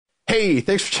Hey,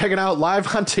 thanks for checking out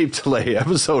Live on Tape Delay,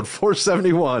 episode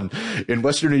 471 in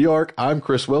Western New York. I'm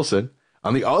Chris Wilson.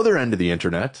 On the other end of the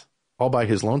internet, all by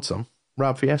his lonesome,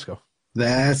 Rob Fiasco.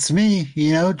 That's me,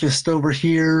 just over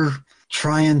here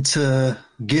trying to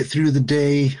get through the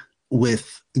day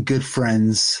with good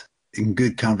friends and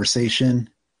good conversation.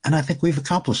 And I think we've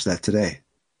accomplished that today.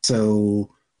 So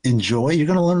enjoy. You're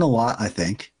going to learn a lot, I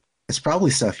think. It's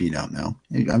probably stuff you don't know.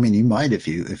 I mean, you might if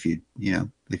you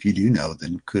do know,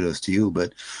 then kudos to you.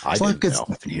 But there's a lot of good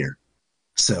stuff in here.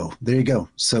 So there you go.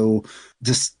 So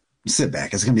just sit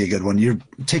back. It's going to be a good one. You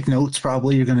take notes.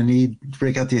 Probably you're going to need to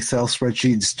break out the Excel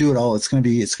spreadsheet. Just do it all. It's going to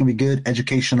be good,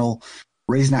 educational.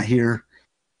 Ray's not here,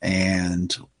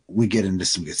 and we get into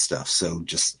some good stuff. So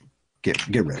just get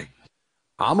ready.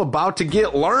 I'm about to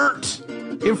get learnt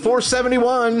in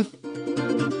 471.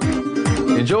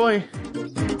 Enjoy.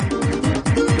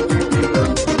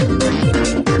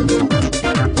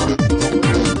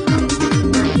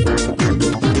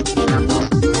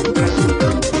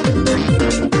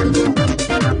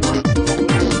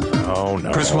 Oh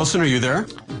no. Chris Wilson, are you there?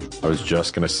 I was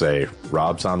just going to say,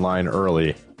 Rob's online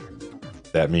early.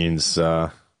 That means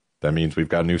we've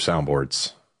got new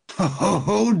soundboards.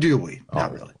 Oh, do we?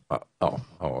 Not really.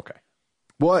 Okay.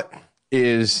 What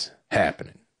is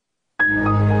happening?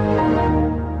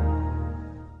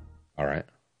 All right.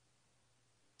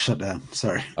 Shut down.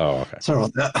 Sorry. Oh, okay. Sorry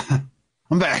about that.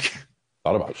 I'm back.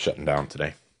 Thought about shutting down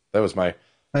today. That was my.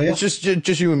 Oh, yeah? It's just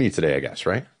you and me today, I guess,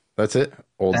 right? That's it.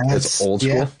 It's old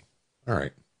school. Yeah. All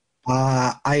right.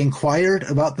 I inquired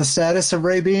about the status of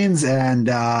Ray Beans, and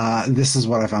this is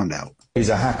what I found out. He's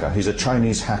a hacker. He's a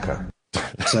Chinese hacker.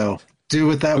 So do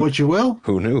with that what you will.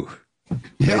 Who knew?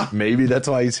 Yeah. Maybe that's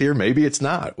why he's here. Maybe it's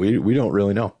not. We don't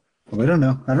really know. We don't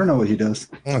know. I don't know what he does.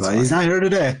 But he's not here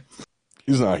today.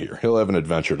 He's not here. He'll have an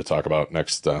adventure to talk about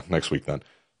next week. Then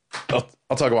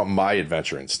I'll talk about my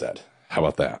adventure instead. How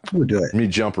about that? We'll do it. Let me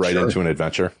jump right into an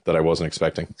adventure that I wasn't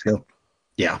expecting. Let's go.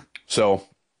 Yeah. So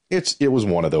it was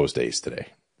one of those days today.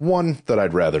 One that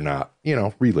I'd rather not,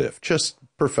 relive. Just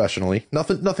professionally.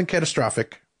 Nothing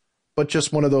catastrophic, but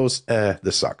just one of those,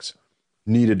 this sucks.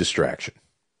 Need a distraction.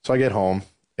 So I get home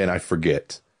and I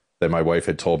forget that my wife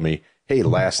had told me, hey,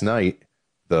 last night,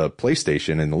 the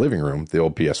PlayStation in the living room, the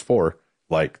old PS4,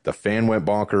 like the fan went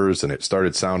bonkers and it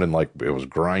started sounding like it was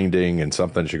grinding and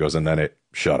something. She goes, and then it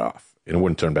shut off and it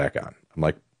wouldn't turn back on. I'm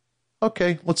like,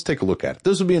 okay, let's take a look at it.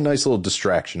 This would be a nice little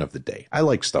distraction of the day. I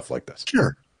like stuff like this.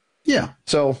 Sure. Yeah.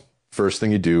 So first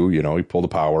thing you do, you pull the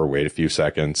power, wait a few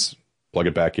seconds, plug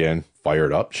it back in, fire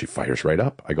it up. She fires right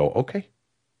up. I go, okay,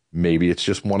 maybe it's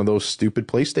just one of those stupid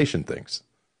PlayStation things.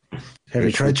 Have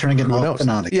you tried turning it off and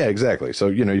on again? Yeah, exactly. So,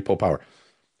 you pull power.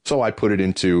 So I put it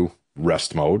into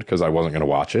rest mode because I wasn't going to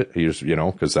watch it.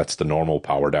 Because that's the normal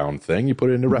power down thing. You put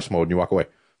it into rest mode and you walk away.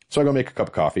 So I go make a cup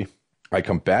of coffee. I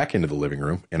come back into the living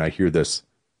room and I hear this.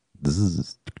 And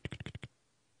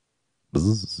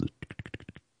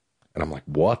I'm like,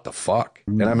 what the fuck?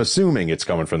 And I'm assuming it's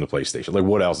coming from the PlayStation. Like,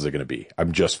 what else is it going to be?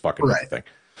 I'm just fucking with the thing.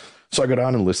 So I go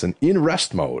down and listen. In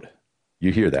rest mode,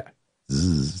 you hear that.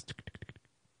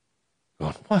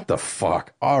 Going, what the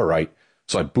fuck? All right.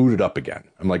 So I boot it up again.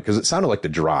 I'm like, because it sounded like the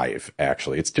drive,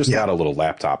 actually. It's just got a little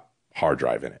laptop hard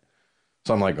drive in it.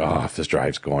 So I'm like, oh, if this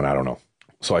drive's going, I don't know.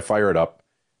 So I fire it up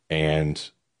and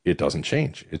it doesn't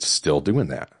change. It's still doing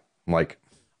that. I'm like,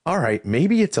 all right,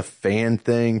 maybe it's a fan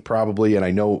thing, probably. And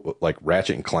I know like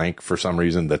Ratchet and Clank, for some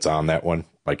reason, that's on that one.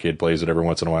 My kid plays it every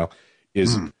once in a while,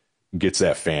 gets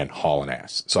that fan hauling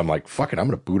ass. So I'm like, fuck it, I'm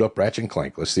going to boot up Ratchet and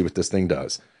Clank. Let's see what this thing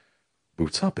does.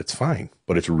 Boots up, it's fine,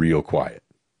 but it's real quiet.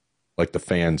 Like the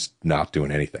fan's not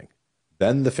doing anything.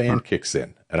 Then the fan kicks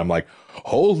in, and I'm like,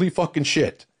 holy fucking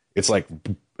shit. It's like,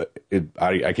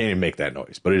 I can't even make that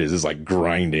noise, but it is. It's like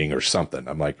grinding or something.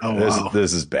 I'm like,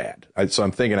 this is bad. So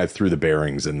I'm thinking I threw the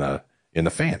bearings in the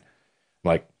fan. I'm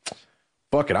like,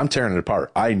 fuck it, I'm tearing it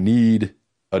apart. I need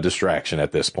a distraction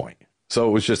at this point. So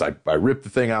it was just, I ripped the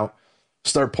thing out,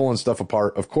 start pulling stuff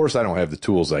apart. Of course, I don't have the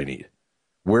tools I need.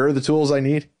 Where are the tools I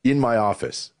need? In my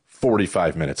office,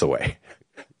 45 minutes away.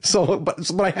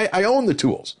 But I own the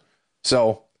tools.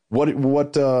 So what,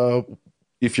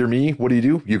 if you're me, what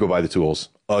do? You go buy the tools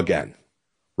again,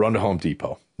 run to Home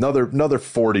Depot, another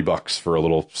 $40 for a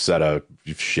little set of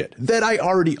shit that I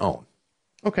already own.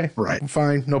 Okay. Right.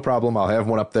 Fine. No problem. I'll have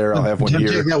one up there. I'll have one here.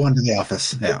 Take that one to the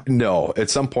office. Yeah. No, at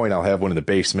some point I'll have one in the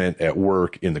basement, at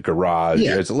work, in the garage.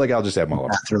 Yeah. It's like, I'll just have them all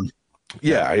bathroom.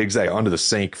 Yeah, exactly. Under the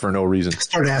sink for no reason.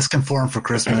 Start asking for them for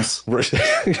Christmas.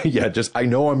 Yeah. Just, I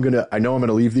know I'm going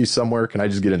to leave these somewhere. Can I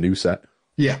just get a new set?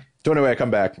 Yeah. So anyway, I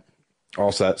come back,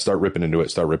 all set, start ripping into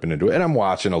it. And I'm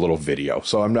watching a little video.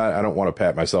 So I don't want to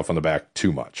pat myself on the back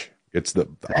too much. It's the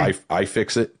I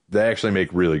Fix It. They actually make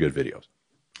really good videos.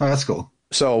 Oh, that's cool.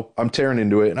 So I'm tearing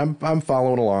into it, and I'm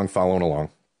following along.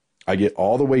 I get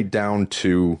all the way down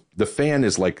to the fan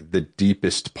is like the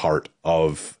deepest part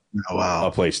of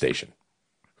a PlayStation.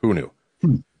 Who knew?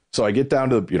 So I get down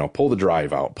to, pull the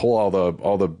drive out, pull all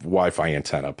the Wi-Fi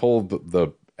antenna, pull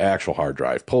the actual hard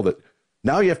drive,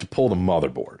 now you have to pull the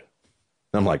motherboard.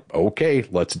 And I'm like, okay,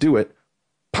 let's do it.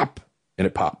 Pop. And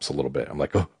it pops a little bit. I'm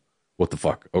like, oh, what the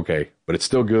fuck? Okay. But it's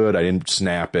still good. I didn't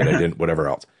snap it. I didn't whatever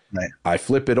else. Right. I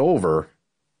flip it over.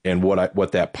 And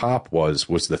what that pop was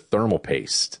the thermal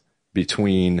paste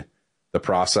between the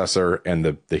processor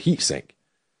and the heat sink.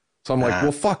 So I'm like,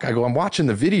 well, fuck. I go, I'm watching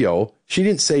the video. She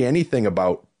didn't say anything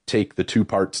about take the two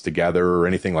parts together or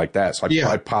anything like that. So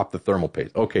I popped the thermal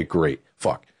paste. Okay, great.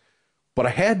 Fuck. But I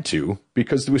had to,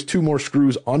 because there was 2 more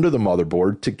screws under the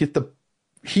motherboard to get the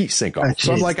heat sink off.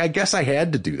 So I'm like, I guess I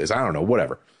had to do this. I don't know,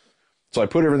 whatever. So I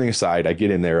put everything aside. I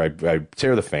get in there. I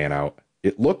tear the fan out.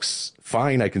 It looks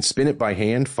fine. I can spin it by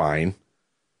hand fine.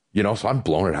 So I'm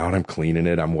blowing it out. I'm cleaning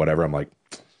it. I'm whatever. I'm like,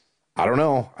 I don't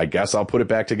know. I guess I'll put it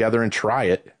back together and try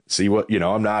it. See what,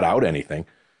 I'm not out anything.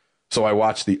 So I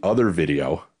watched the other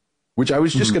video, which I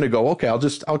was just going to go, okay,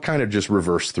 I'll kind of just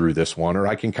reverse through this one, or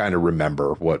I can kind of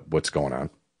remember what's going on.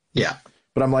 Yeah.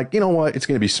 But I'm like, you know what? It's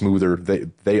going to be smoother.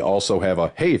 They also have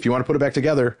hey, if you want to put it back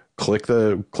together, click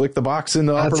the box in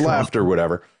the upper left or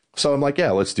whatever. So I'm like,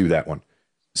 yeah, let's do that one.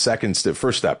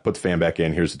 First step, put the fan back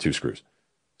in. Here's the 2 screws.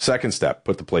 Second step,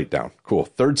 put the plate down. Cool.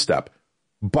 Third step,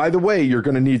 by the way, you're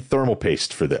going to need thermal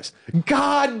paste for this.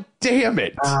 God damn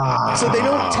it. So they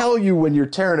don't tell you when you're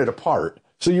tearing it apart.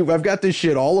 So I've got this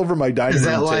shit all over my dining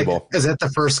room table. Is that the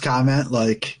first comment?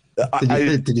 Like,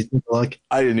 did you think like?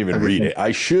 I didn't even read it.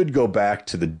 I should go back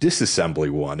to the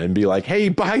disassembly one and be like, hey,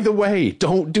 by the way,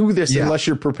 don't do this unless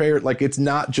you're prepared. Like, it's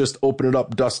not just open it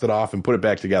up, dust it off, and put it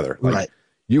back together. Like,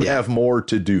 you have more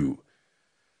to do.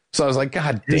 So I was like,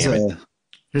 God damn it.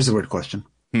 Here's a weird question.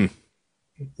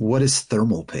 What is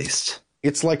thermal paste?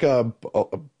 It's like a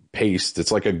paste.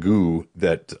 It's like a goo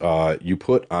that you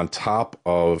put on top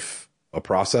of a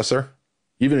processor.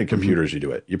 Even in computers, you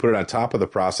do it. You put it on top of the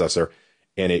processor,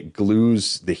 and it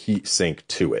glues the heat sink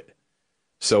to it.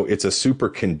 So it's a super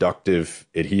conductive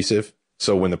adhesive.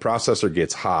 So when the processor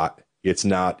gets hot, it's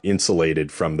not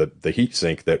insulated from the heat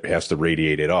sink that has to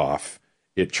radiate it off.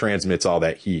 It transmits all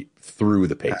that heat through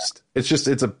the paste.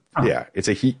 It's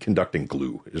a heat conducting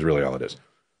glue is really all it is.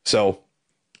 So,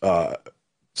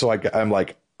 I'm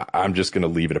like, I'm just going to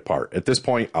leave it apart. At this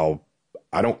point,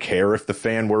 I don't care if the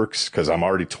fan works because I'm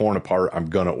already torn apart. I'm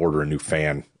going to order a new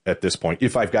fan at this point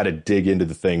if I've got to dig into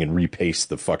the thing and repaste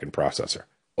the fucking processor.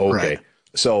 Okay. Right.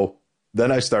 So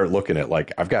then I start looking at,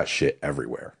 like, I've got shit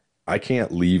everywhere. I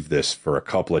can't leave this for a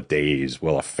couple of days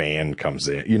while a fan comes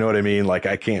in. You know what I mean? Like,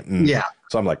 I can't. Yeah.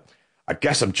 So I'm like, I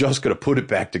guess I'm just going to put it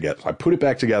back together. I put it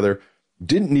back together.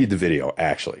 Didn't need the video,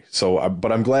 actually. So,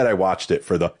 but I'm glad I watched it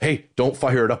for hey, don't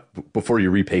fire it up before you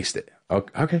repaste it.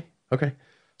 Okay.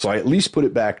 So I at least put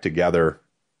it back together,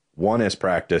 1, as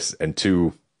practice, and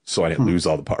 2, so I didn't lose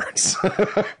all the parts.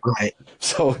 Right.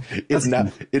 So it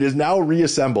is now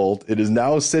reassembled. It is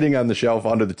now sitting on the shelf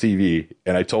under the TV.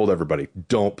 And I told everybody,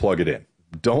 don't plug it in.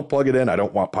 Don't plug it in. I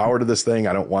don't want power to this thing.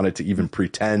 I don't want it to even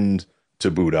pretend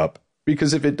to boot up.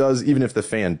 Because if it does, even if the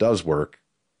fan does work,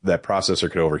 that processor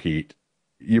could overheat.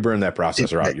 You burn that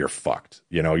processor out, you're fucked.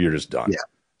 You're just done. Yeah.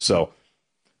 So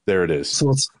there it is.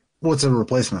 So what's a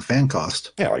replacement fan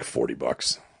cost? Yeah, like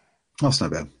 $40. That's not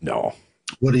bad. No.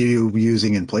 What are you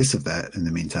using in place of that in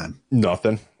the meantime?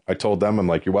 Nothing. I told them, I'm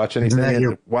like, you're watching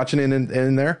anything? Watching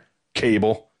in there?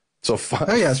 Cable. So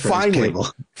finally,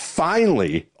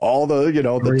 all the, the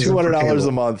 $200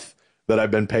 a month that I've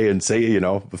been paying,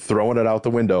 throwing it out the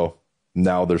window.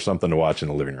 Now there's something to watch in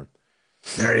the living room.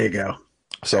 There you go.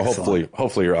 So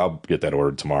hopefully I'll get that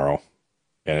ordered tomorrow.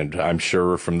 And I'm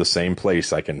sure from the same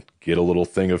place I can get a little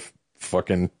thing of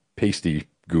fucking pasty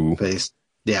goo. Paste.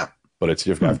 Yeah. But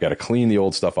I've got to clean the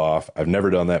old stuff off. I've never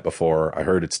done that before. I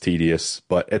heard it's tedious.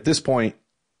 But at this point,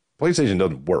 PlayStation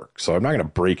doesn't work. So I'm not going to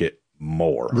break it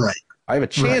more. Right. I have a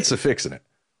chance of fixing it.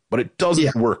 But it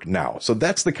doesn't work now. So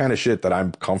that's the kind of shit that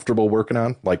I'm comfortable working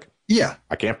on. Like,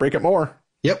 I can't break it more.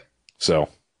 Yep. So,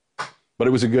 but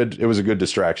it was a good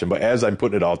distraction. But as I'm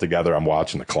putting it all together, I'm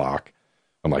watching the clock.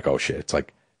 I'm like, oh shit, it's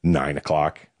like 9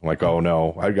 o'clock. I'm like, oh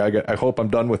no, I hope I'm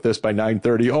done with this by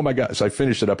 9:30. Oh my God. So I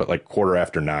finished it up at like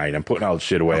 9:15. I'm putting all the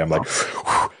shit away. I'm like,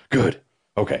 good.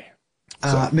 Okay.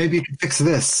 So, maybe you can fix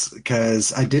this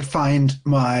because I did find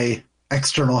my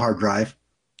external hard drive.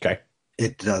 Okay.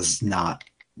 It does not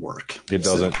work. It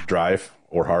doesn't drive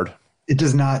or hard. It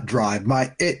does not drive.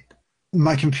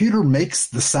 my computer makes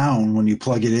the sound when you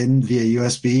plug it in via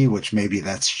USB, which maybe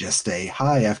that's just a,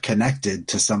 hi, I've connected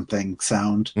to something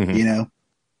sound, you know?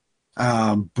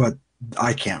 But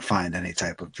I can't find any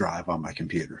type of drive on my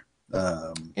computer.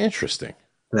 Interesting.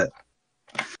 That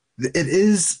it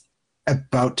is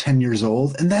about 10 years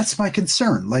old, and that's my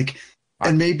concern. Like,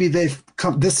 and maybe they've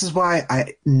come. This is why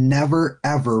I never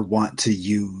ever want to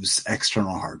use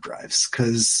external hard drives.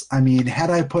 Because I mean, had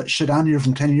I put shit on here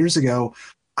from 10 years ago,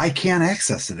 I can't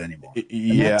access it anymore.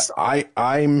 Yeah,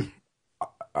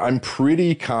 I'm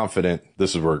pretty confident.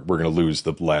 This is where we're going to lose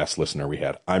the last listener we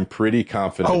had. I'm pretty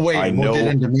confident. Oh wait, I we'll know, get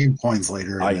into meme coins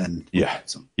later. And then,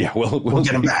 we'll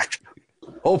get them back.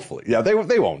 Hopefully, yeah,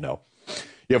 they won't know.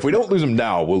 Yeah, if we don't lose them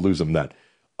now, we'll lose them then.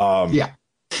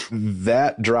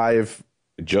 That drive,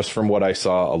 just from what I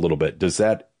saw a little bit, does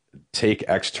that take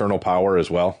external power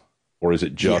as well, or is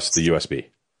it just the USB?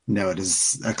 No, it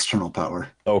is external power.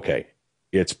 Okay,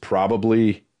 it's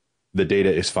probably the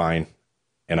data is fine,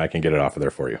 and I can get it off of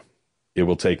there for you. It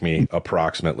will take me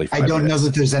approximately 5 minutes. I don't know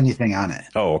that there's anything on it.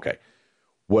 Oh, okay.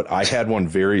 What I had one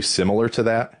very similar to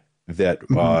that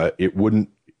it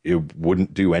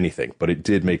wouldn't do anything, but it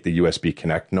did make the USB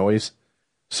connect noise.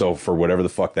 So for whatever the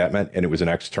fuck that meant, and it was an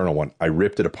external one, I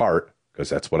ripped it apart because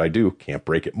that's what I do. Can't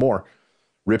break it more.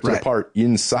 Ripped it apart.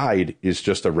 Inside is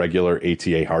just a regular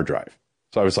ATA hard drive.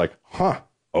 So I was like,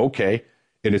 okay.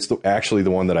 And it's actually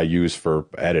the one that I use for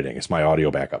editing. It's my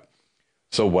audio backup.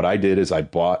 So what I did is I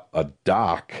bought a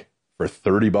dock for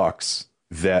 $30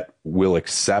 that will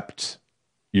accept,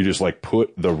 you just like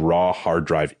put the raw hard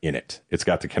drive in it. It's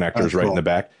got the connectors right in the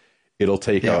back. It'll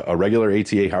take a regular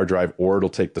ATA hard drive, or it'll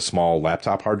take the small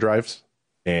laptop hard drives,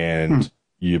 and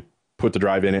you put the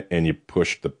drive in it and you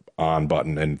push the on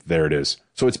button, and there it is.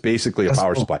 So it's basically a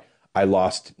power supply. I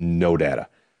lost no data.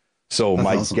 So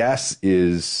my guess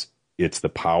is it's the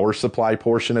power supply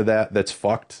portion of that that's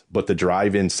fucked, but the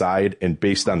drive inside, and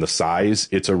based on the size,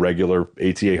 it's a regular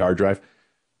ATA hard drive.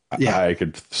 I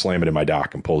could slam it in my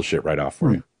dock and pull the shit right off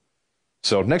for you.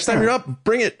 So next time you're up,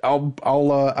 bring it.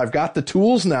 I've got the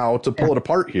tools now to pull it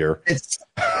apart here.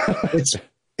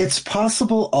 It's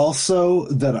possible also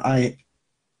that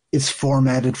it's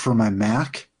formatted for my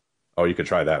Mac. Oh, you could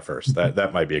try that first.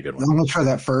 That might be a good one. I'm gonna try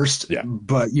that first. Yeah,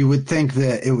 but you would think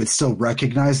that it would still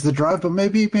recognize the drive, but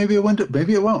maybe it won't.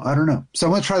 Maybe it won't. I don't know. So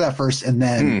I'm gonna try that first, and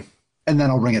then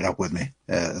I'll bring it up with me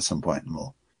at some point, and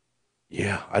we'll.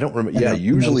 Yeah, I don't remember. Yeah,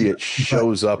 usually it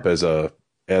shows up as a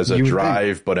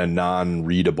drive, but a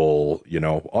non-readable,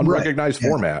 unrecognized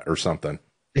format or something.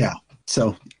 Yeah.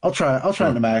 So I'll try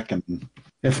in the Mac, and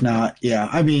if not,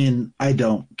 I mean, I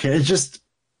don't care. It's just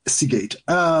Seagate.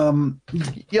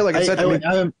 Like I said,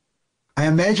 I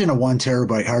imagine a 1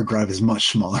 terabyte hard drive is much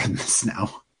smaller than this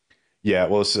now. Yeah,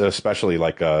 well, especially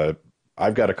like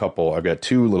I've got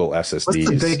two little SSDs. What's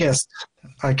the biggest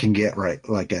I can get? Right,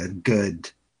 like a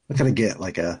good. What can I get?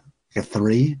 Like a 5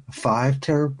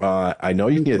 terabyte? I know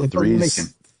you can get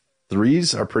threes.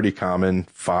 Threes are pretty common.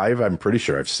 5, I'm pretty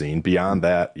sure I've seen. Beyond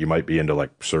that, you might be into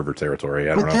like server territory.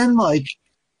 I don't know. But then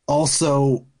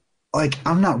also,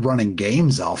 I'm not running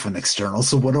games off an external.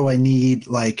 So what do I need?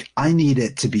 I need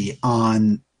it to be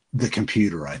on the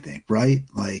computer, I think, right?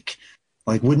 Like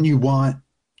wouldn't you want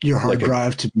your hard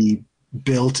drive to be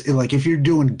built? Like if you're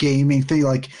doing gaming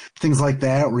things like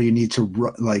that, where you need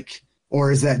to or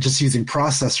is that just using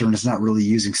processor and it's not really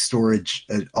using storage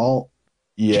at all?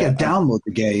 Yeah, you got to download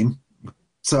the game.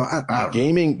 So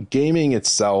gaming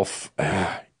itself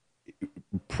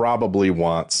probably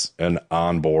wants an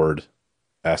onboard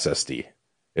SSD.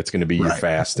 It's going to be your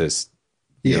fastest,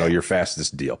 your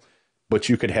fastest deal. But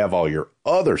you could have all your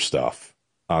other stuff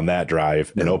on that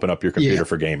drive and open up your computer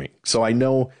for gaming. So I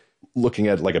know, looking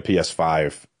at like a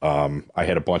PS5, I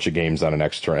had a bunch of games on an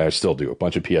external. I still do a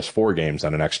bunch of PS4 games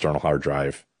on an external hard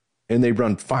drive, and they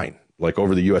run fine. Like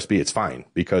over the USB, it's fine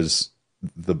because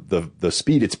the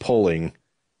speed it's pulling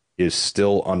is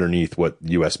still underneath what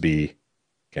USB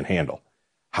can handle.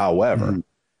 However,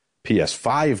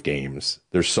 PS5 games,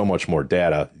 there's so much more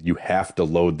data. You have to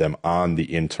load them on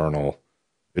the internal.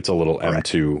 It's a little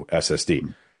M2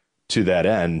 SSD. To that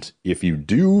end, if you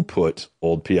do put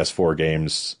old PS4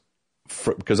 games,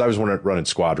 because I was running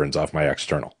Squadrons off my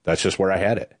external, that's just where I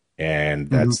had it.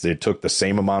 And it took the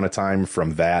same amount of time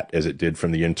from that as it did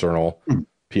from the internal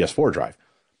PS4 drive.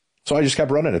 So I just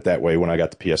kept running it that way when I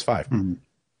got the PS5.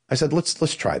 I said,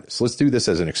 let's try this. Let's do this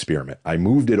as an experiment. I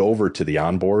moved it over to the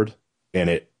onboard, and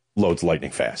it loads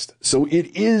lightning fast. So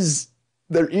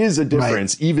there is a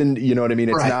difference, even, you know what I mean?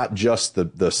 It's not just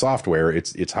the software.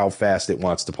 It's how fast it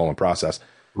wants to pull and process.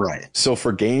 Right. So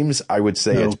for games, I would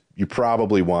say you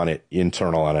probably want it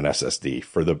internal on an SSD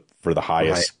for the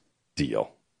highest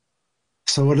deal.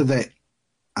 So what do they?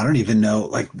 I don't even know.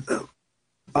 Like,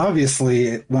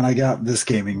 obviously, when I got this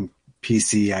gaming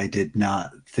PC, I did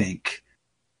not think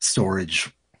storage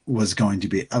was going to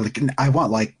be. I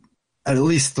want like at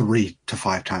least 3 to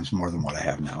 5 times more than what I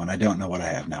have now, and I don't know what I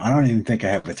have now. I don't even think I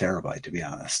have a terabyte, to be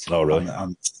honest. Oh, really?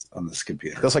 On this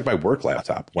computer. That's like my work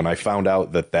laptop. When I found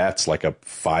out that that's like a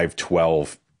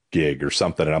 512 gig or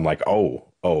something, and I'm like, oh,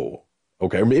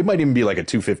 okay. It might even be like a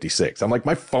 256. I'm like,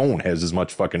 my phone has as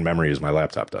much fucking memory as my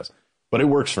laptop does, but it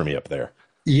works for me up there.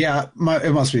 Yeah,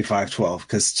 it must be 512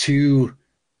 because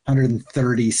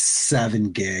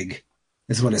 237 gig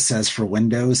is what it says for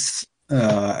Windows,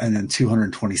 and then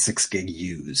 226 gig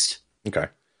used. Okay.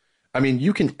 I mean,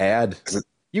 you can add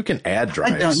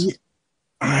drives.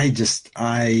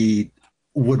 I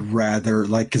would rather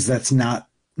because that's not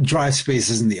drive space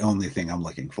isn't the only thing I'm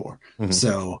looking for. Mm-hmm.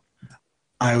 So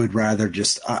I would rather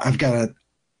I've got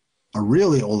a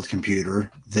really old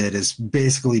computer that is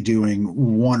basically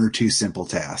doing 1 or 2 simple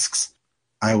tasks.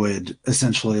 I would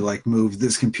essentially move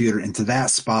this computer into that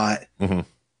spot. Mm-hmm.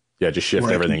 Yeah. Just shift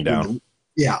everything down.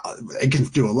 I can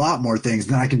do a lot more things.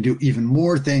 Then I can do even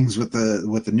more things with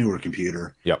the newer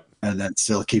computer. Yep. And then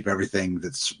still keep everything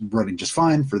that's running just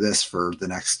fine for the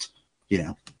next,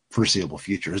 foreseeable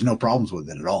future. There's no problems with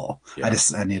it at all. Yeah.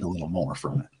 I need a little more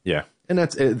from it. Yeah. And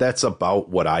that's about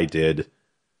what I did.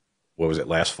 What was it,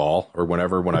 last fall or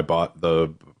whenever, when I bought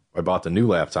the new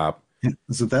laptop.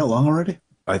 Is it that long already?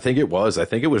 I think it was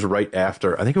right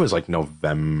after, I think it was like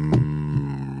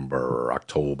November,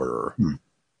 October,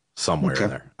 somewhere in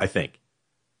there. I think.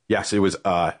 Yes, it was,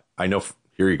 I know.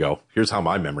 Here you go. Here's how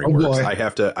my memory works. Boy. I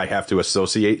have to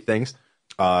associate things.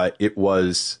 It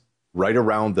was right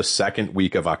around the second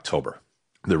week of October.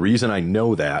 The reason I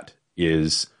know that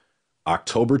is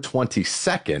October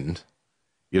 22nd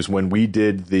is when we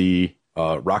did the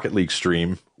Rocket League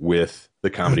stream with the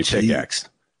Comedy Pickaxe.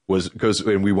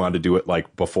 And we wanted to do it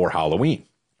before Halloween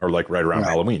or right around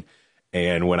Halloween.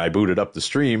 And when I booted up the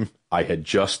stream, I had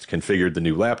just configured the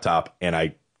new laptop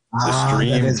and the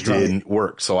stream didn't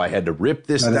work, so I had to rip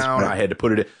this down. I had to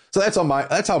put it in. So that's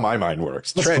how my mind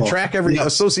works. Track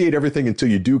associate everything until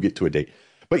you do get to a date.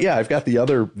 But yeah, I've got the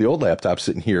old laptop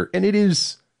sitting here, and it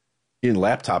is in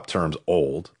laptop terms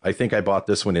old. I think I bought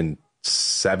this one in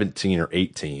 17 or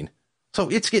 18, so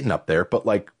it's getting up there. But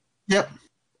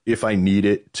if I need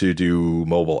it to do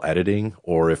mobile editing,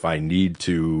 or if I need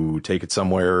to take it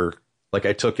somewhere,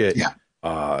 I took it.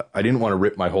 I didn't want to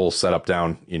rip my whole setup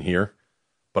down in here.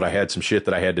 But I had some shit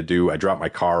that I had to do. I dropped my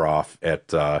car off at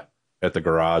the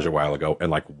garage a while ago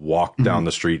and walked down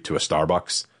the street to a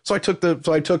Starbucks. So I took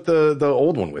the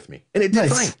old one with me, and it did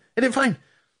fine. It did fine.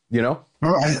 I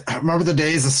remember the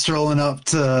days of strolling up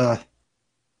to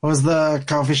what was the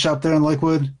coffee shop there in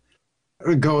Lakewood? I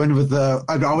would go in with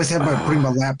I'd always have bring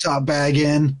my laptop bag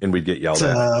in, and we'd get yelled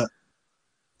at.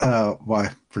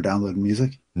 Why? For downloading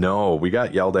music? No, we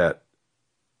got yelled at.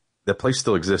 That place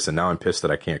still exists, and now I'm pissed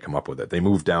that I can't come up with it. They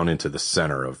moved down into the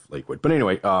center of Lakewood. But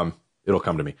anyway, it'll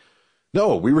come to me.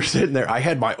 No, we were sitting there. I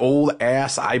had my old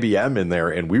ass IBM in there,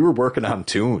 and we were working on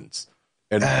tunes.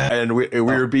 And we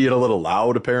were being a little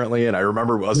loud, apparently. And I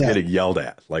remember us getting yelled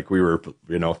at, we were,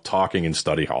 talking in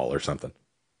study hall or something.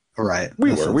 Right.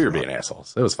 We were being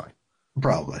assholes. It was fine.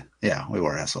 Probably. Yeah, we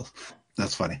were assholes.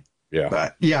 That's funny. Yeah.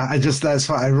 But yeah, that's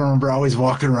fine. I remember always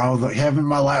walking around with having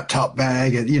my laptop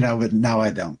bag, and but now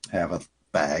I don't have a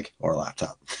bag or a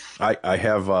laptop. I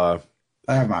have my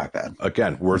iPad.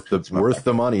 Again, worth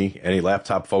the money. Any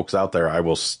laptop folks out there, I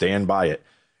will stand by it.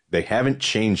 They haven't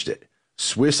changed it.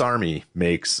 Swiss Army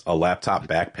makes a laptop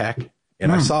backpack,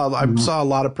 and I saw a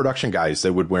lot of production guys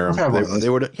that would wear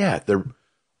them.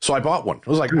 So I bought one. It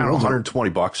was I don't know,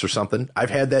 $120 or something.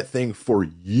 I've had that thing for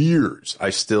years.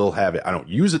 I still have it. I don't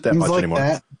use it that much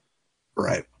anymore.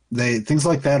 Right. Things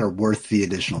like that are worth the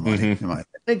additional money.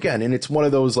 Again, and it's one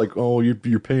of those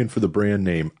you're paying for the brand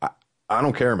name. I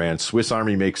don't care, man. Swiss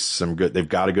Army makes some good. They've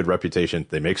got a good reputation.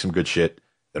 They make some good shit.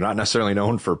 They're not necessarily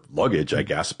known for luggage, I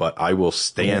guess, but I will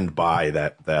stand by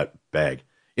that bag.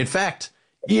 In fact,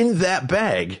 in that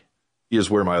bag is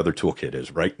where my other toolkit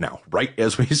is right now, right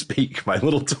as we speak. My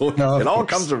little toolkit, it all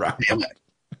comes around.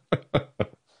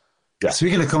 Yeah.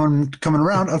 Speaking of coming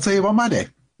around, I'll tell you about my day.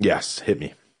 Yes, hit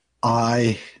me.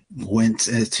 I went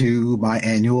to my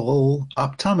annual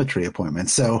optometry appointment.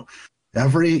 So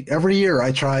every year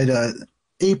I try to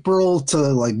April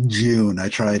to June. I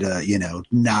try to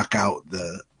knock out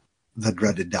the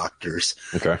dreaded doctors.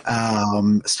 Okay.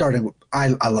 Starting with,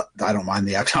 I don't mind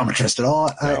the optometrist at all.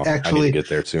 No, I need to get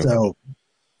there too. So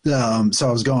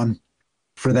I was going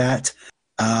for that.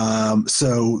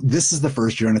 So this is the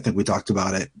first year, and I think we talked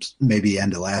about it maybe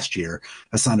end of last year.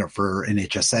 I signed up for an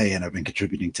HSA, and I've been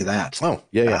contributing to that. Oh,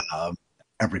 yeah.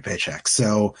 Every paycheck.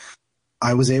 So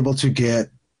I was able to get,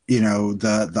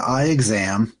 the eye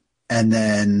exam, and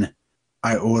then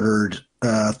I ordered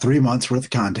 3 months worth of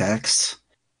contacts,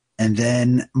 and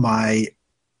then my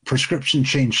prescription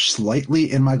changed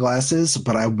slightly in my glasses,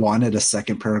 but I wanted a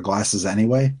second pair of glasses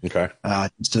anyway. Okay.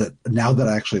 Now that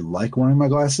I actually like wearing my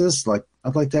glasses, like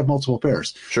I'd like to have multiple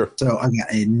pairs. Sure. So I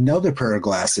got another pair of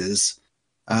glasses,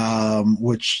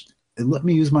 which it let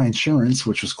me use my insurance,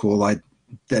 which was cool. That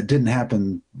didn't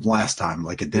happen last time.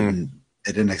 Like it didn't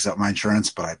accept my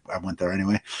insurance, but I went there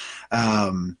anyway.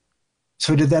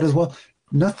 So I did that as well.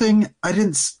 Nothing. I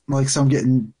didn't like. So I'm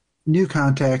getting new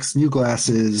contacts, new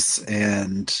glasses,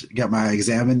 and got my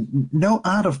exam, and no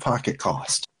out of pocket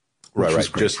cost. Right.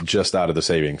 Just out of the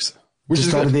savings.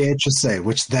 Just out of the HSA,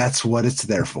 which that's what it's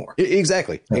there for.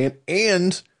 Exactly.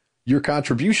 And your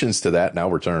contributions to that, now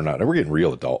we're getting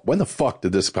real adult. When the fuck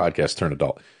did this podcast turn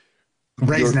adult?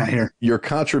 Ray's not here. Your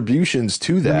contributions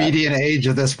to that. The median age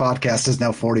of this podcast is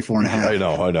now 44 and a half.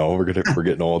 I know. We're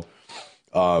getting old.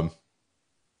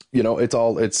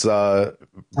 It's all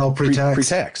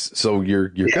pre-tax. So you're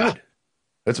good.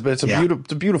 It's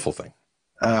a beautiful thing.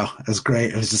 Oh, it was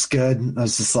great. It was just good. I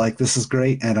was just like, this is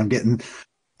great. And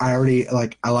I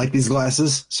like these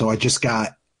glasses. So I just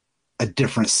got a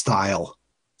different style,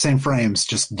 same frames,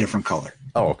 just different color.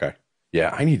 Oh, okay.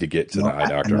 Yeah. I need to get to the eye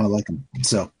doctor. I like them.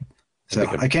 So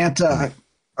I can't, I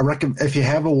reckon if you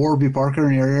have a Warby Parker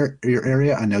in your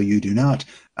area, I know you do not.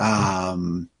 I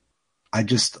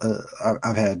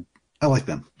like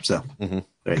them. So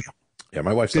there you go. Yeah.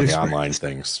 My wife's done the online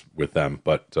things with them,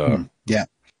 but,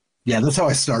 yeah, that's how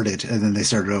I started. And then they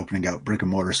started opening up brick and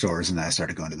mortar stores, and I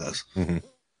started going to those. Mm-hmm.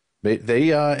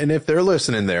 They and if they're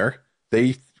listening there,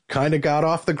 they kind of got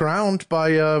off the ground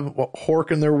by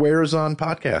horking their wares on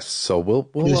podcasts. So we'll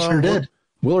did.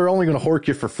 We're only going to hork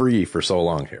you for free for so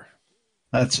long here.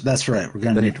 That's right. We're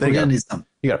gonna need some.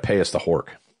 You got to pay us to hork.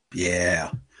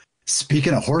 Yeah.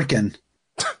 Speaking of horking,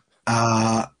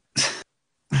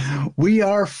 we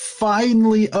are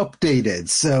finally updated.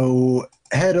 So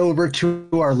head over to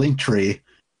our link tree.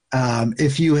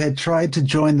 If you had tried to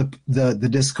join the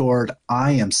Discord,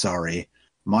 I am sorry.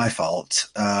 My fault.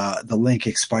 The link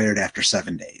expired after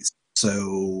 7 days.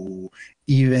 So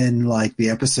even like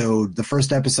the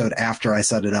first episode after I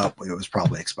set it up, it was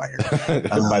probably expired.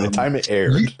 By the time it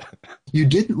aired. You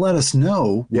didn't let us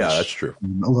know. Yeah, that's true.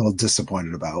 I'm a little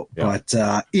disappointed about. Yeah.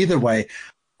 But either way,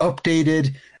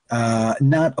 updated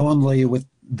not only with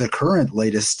the current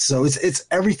latest. So it's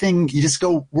everything. You just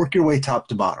go work your way top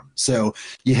to bottom. So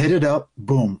you hit it up,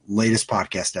 boom, latest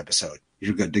podcast episode.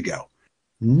 You're good to go.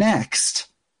 Next,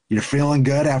 you're feeling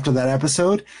good after that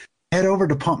episode. Head over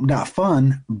to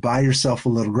pump.fun, buy yourself a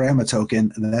little Gramma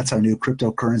token. And that's our new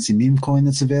cryptocurrency meme coin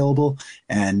that's available.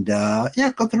 And go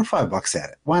throw $5 at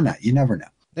it. Why not? You never know.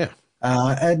 Yeah.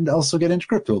 And also get into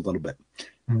crypto a little bit.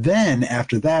 Then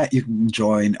after that, you can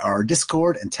join our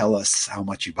Discord and tell us how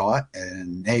much you bought.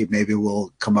 And hey, maybe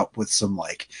we'll come up with some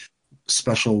like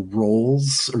special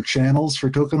roles or channels for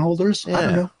token holders. Yeah. I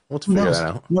don't know. We'll figure that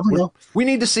out. Never know. We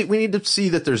need to see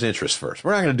that there's interest first.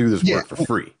 We're not going to do this work for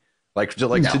free.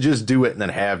 To just do it and then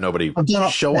have nobody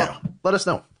show up. Let us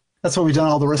know. That's what we've done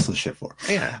all the rest of the shit for.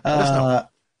 Yeah. Let us know.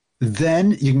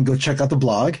 Then you can go check out the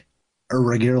blog,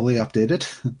 regularly updated.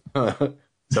 Is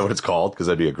that what it's called? Because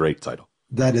that'd be a great title.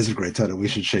 That is a great title. We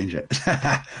should change it.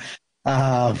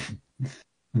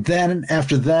 Then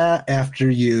after that, after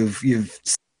you've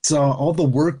saw all the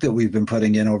work that we've been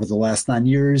putting in over the last 9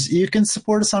 years, you can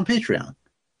support us on Patreon.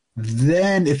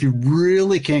 Then if you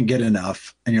really can't get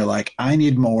enough and you're like, I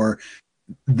need more,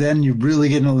 then you really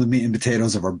get into the meat and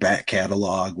potatoes of our back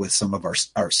catalog with some of our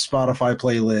Spotify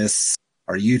playlists,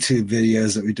 our YouTube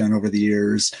videos that we've done over the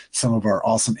years, some of our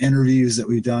awesome interviews that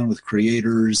we've done with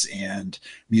creators and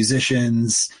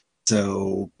musicians.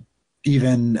 So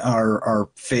even our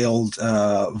failed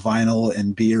vinyl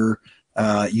and beer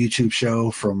YouTube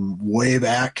show from way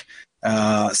back.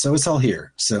 So it's all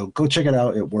here. So go check it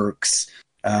out. It works.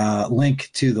 Link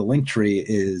to the link tree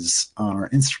is on our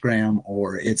Instagram,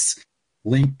 or it's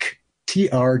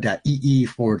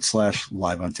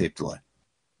linktr.ee/live on tape delay.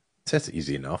 That's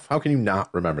easy enough. How can you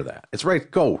not remember that? It's right.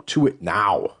 Go to it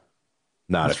now.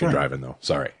 Not if you're driving, though.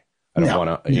 Sorry. I don't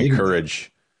want to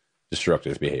encourage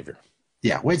destructive behavior.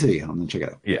 Yeah, wait till you get home and check it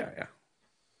out. Yeah.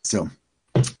 So,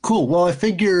 cool. Well, I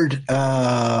figured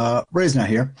Ray's not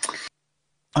here.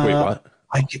 Wait, what?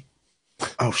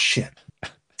 Oh, shit.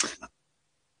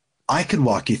 I could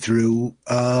walk you through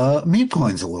meme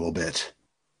coins a little bit.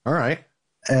 All right.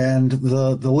 and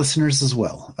the listeners as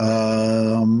well.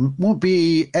 Won't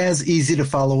be as easy to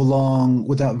follow along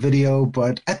without video,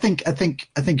 but I think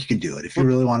you can do it if you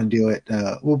really want to do it.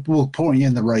 We'll point you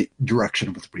in the right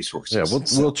direction with resources. Yeah,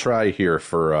 we'll try here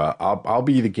for. I'll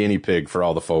be the guinea pig for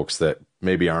all the folks that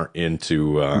maybe aren't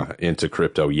into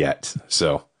crypto yet.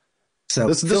 So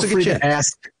this feel is a free good to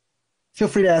ask. Feel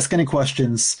free to ask any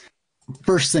questions.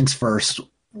 First things first,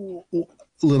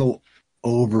 little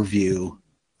overview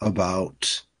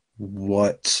about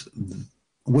what's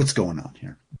going on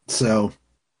here. So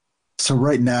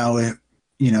right now,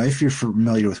 if you're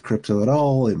familiar with crypto at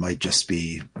all, it might just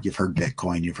be you've heard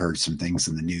Bitcoin, you've heard some things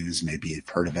in the news, maybe you've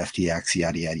heard of FTX,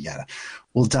 yada, yada, yada.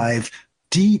 We'll dive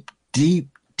deep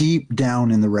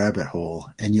down in the rabbit hole,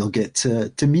 and you'll get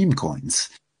to meme coins.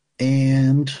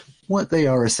 And what they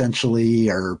are essentially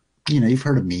are, you've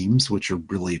heard of memes, which are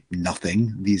really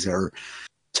nothing. These are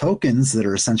tokens that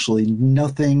are essentially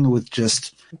nothing with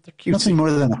just nothing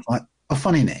more than a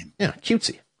funny name. Yeah,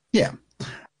 cutesy. Yeah.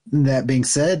 That being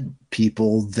said,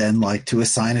 people then like to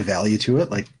assign a value to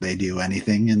it, like they do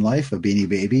anything in life, a Beanie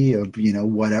Baby,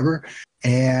 whatever.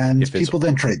 And people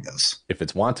then trade those. If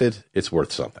it's wanted, it's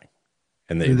worth something.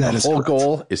 And the whole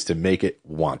goal is to make it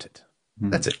wanted.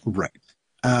 That's it. Right.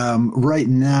 Right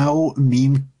now,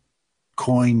 meme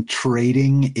coin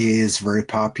trading is very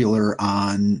popular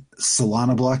on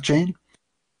Solana blockchain.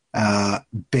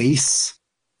 Base,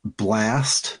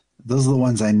 Blast, those are the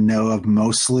ones I know of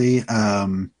mostly.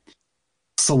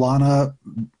 Solana,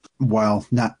 while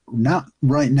not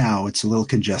right now, it's a little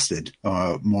congested.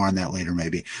 More on that later,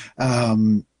 maybe.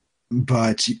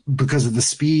 But because of the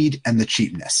speed and the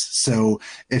cheapness. So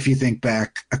if you think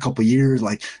back a couple years,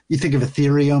 like you think of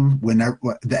Ethereum, when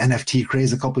the NFT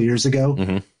craze a couple years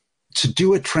ago, to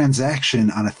do a transaction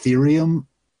on Ethereum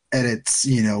at its,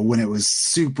 when it was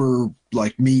super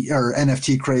like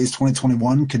NFT craze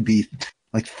 2021 could be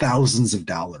like thousands of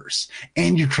dollars,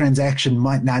 and your transaction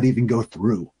might not even go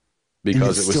through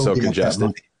because it was so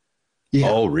congested.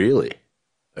 Yeah. Oh, really?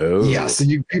 Oh, yeah. So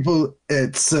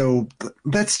so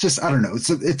that's just, I don't know.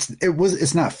 So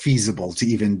it's not feasible to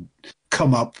even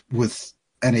come up with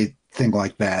anything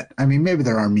like that. I mean, maybe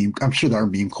I'm sure there are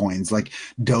meme coins like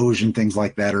Doge and things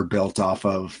like that are built off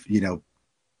of,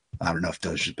 I don't know if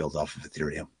Doge is built off of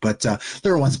Ethereum, but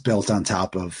there are ones built on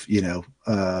top of,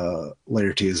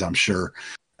 layer twos, I'm sure.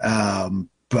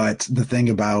 But the thing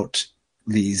about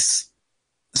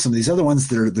some of these other ones,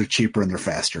 they're cheaper and they're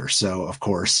faster. So of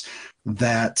course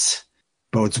that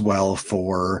bodes well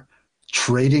for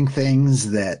trading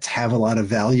things that have a lot of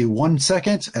value 1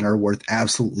 second and are worth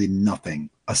absolutely nothing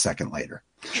a second later.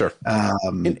 Sure.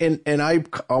 And I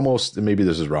almost, maybe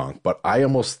this is wrong, but I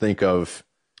almost think of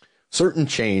certain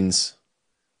chains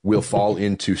will fall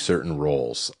into certain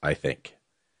roles, I think.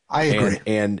 I agree.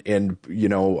 And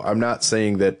I'm not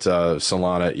saying that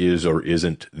Solana is or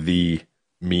isn't the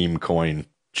meme coin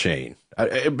chain.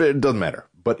 It doesn't matter.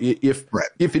 But if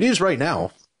it is right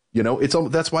now,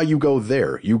 that's why you go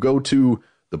there. You go to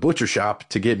the butcher shop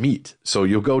to get meat. So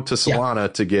you'll go to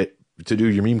Solana to do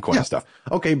your meme coin stuff.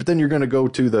 Okay, but then you're going to go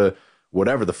to the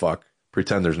whatever the fuck.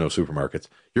 Pretend there's no supermarkets.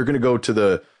 You're going to go to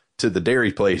the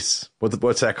dairy place.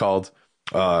 What's that called?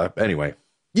 Anyway,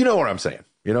 you know what I'm saying.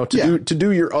 To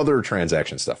do your other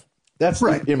transaction stuff. That's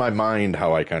right in my mind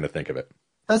how I kind of think of it.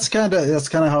 That's kind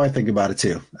of how I think about it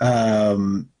too.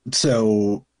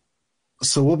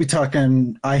 So we'll be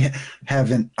talking. I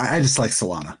just like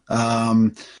Solana.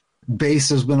 Base,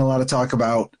 there's been a lot of talk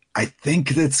about. I think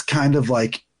that's kind of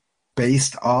like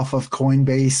based off of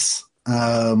Coinbase,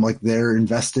 like they're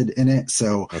invested in it.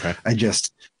 So I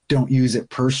just don't use it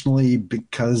personally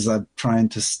because I'm trying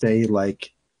to stay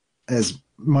like as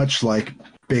much like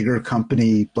bigger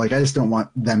company. Like I just don't want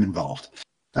them involved.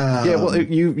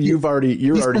 You're already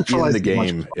in the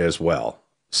game as well.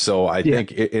 So I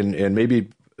think, and maybe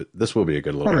this will be a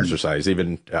good little exercise.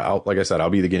 Even like I said, I'll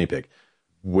be the guinea pig.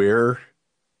 Where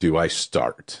do I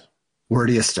start? Where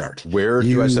do you start? Where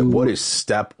do I start? What is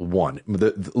step one?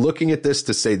 Looking at this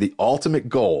to say the ultimate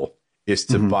goal is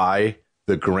to buy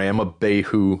the Gramma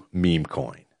Beyhoo meme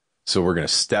coin. So we're going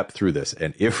to step through this.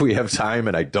 And if we have time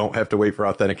and I don't have to wait for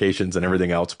authentications and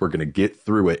everything else, we're going to get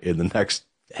through it in the next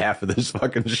half of this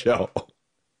fucking show.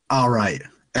 All right.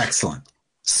 Excellent.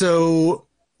 So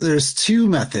there's two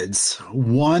methods.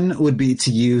 One would be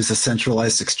to use a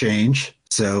centralized exchange.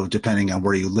 So depending on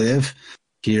where you live,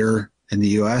 here in the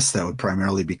US, that would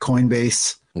primarily be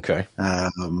Coinbase. Okay.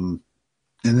 And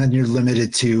then you're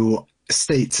limited to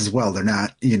states as well. They're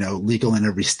not, legal in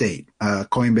every state.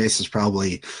 Coinbase is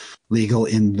probably legal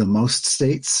in the most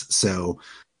states. So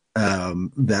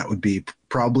that would be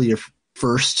probably your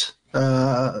first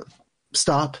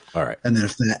stop. All right. And then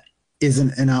if that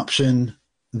isn't an option,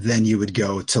 then you would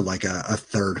go to like a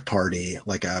third party,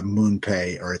 like a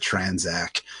MoonPay or a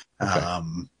Transact. Okay.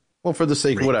 Well, for the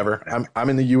sake of whatever, I'm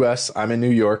in the U.S. I'm in New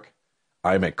York.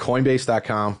 I'm at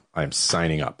Coinbase.com. I'm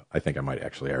signing up. I think I might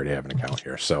actually already have an account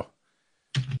here. So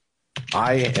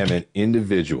I am an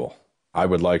individual. I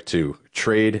would like to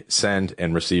trade, send,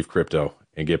 and receive crypto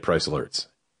and get price alerts.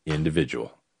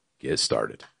 Individual. Get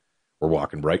started. We're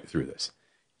walking right through this.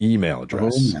 Email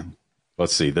address.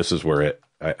 Let's see. This is where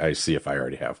I see if I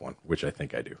already have one, which I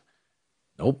think I do.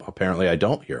 Nope. Apparently I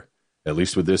don't here, at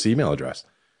least with this email address.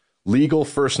 Legal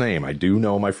first name. I do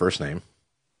know my first name.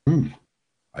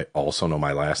 I also know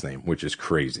my last name, which is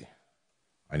crazy.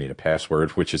 I need a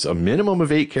password, which is a minimum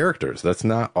of 8 characters. That's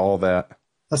not all that.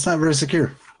 That's not very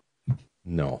secure.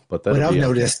 No, but what I've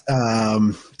noticed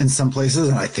in some places,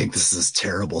 and I think this is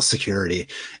terrible security,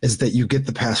 is that you get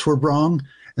the password wrong,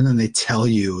 and then they tell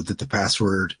you that the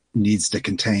password needs to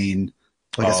contain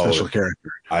like a special character.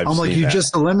 I'm like, you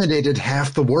just eliminated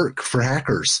half the work for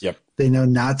hackers. Yep. They know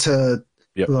not to,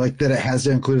 like, that it has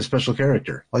to include a special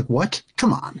character. Like, what?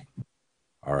 Come on.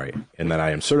 All right. And then I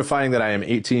am certifying that I am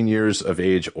 18 years of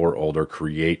age or older.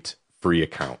 Create free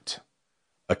account.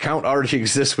 Account already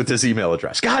exists with this email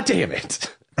address. God damn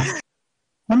it. Why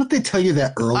don't they tell you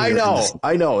that earlier?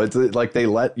 I know. It's like they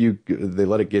let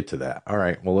it get to that. All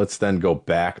right. Well, let's then go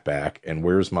back. And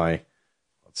where's my,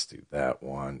 let's do that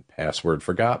one. Password,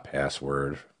 forgot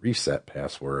password, reset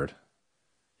password.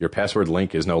 Your password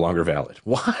link is no longer valid.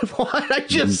 What? It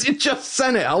just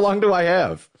sent it. How long do I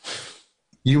have?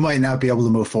 You might not be able to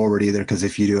move forward either, because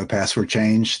if you do a password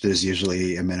change, there's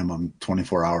usually a minimum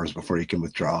 24 hours before you can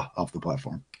withdraw off the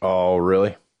platform. Oh,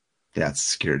 really? Yeah, it's a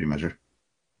security measure.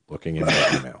 Looking in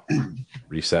the email.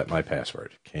 Reset my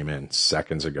password. Came in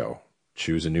seconds ago.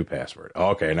 Choose a new password.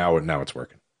 Okay, now it's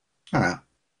working. All right.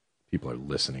 People are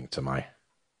listening to my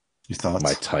thoughts?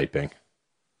 My typing.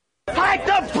 Hack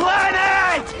the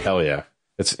planet! Hell yeah.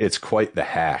 It's quite the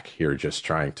hack here, just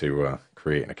trying to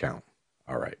create an account.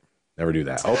 All right. Never do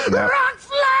that. Oh, now. Rock,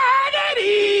 flag, and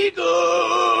eagle!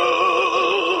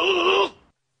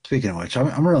 Speaking of which,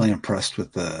 I'm really impressed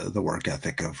with the work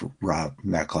ethic of Rob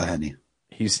McElhenney.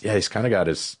 He's kind of got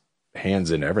his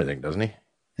hands in everything, doesn't he?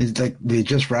 He's like, they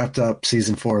just wrapped up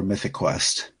season 4 of Mythic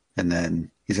Quest, and then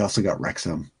he's also got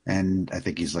Wrexham, and I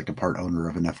think he's like a part owner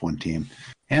of an F1 team.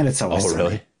 And it's always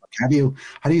really? How do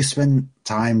you spend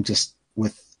time just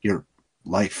with your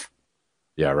life?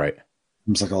 Yeah, right.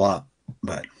 Seems like a lot,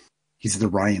 but he's the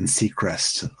Ryan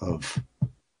Seacrest of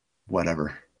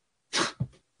whatever.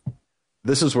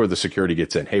 This is where the security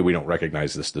gets in. Hey, we don't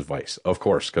recognize this device. Of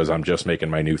course, because I'm just making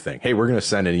my new thing. Hey, we're going to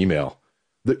send an email.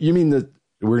 You mean that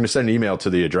we're going to send an email to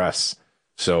the address,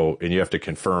 and you have to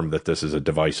confirm that this is a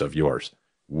device of yours.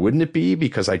 Wouldn't it be?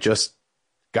 Because I just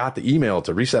got the email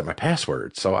to reset my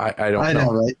password. So I don't know. I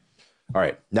know, right? All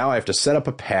right. Now I have to set up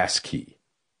a pass key.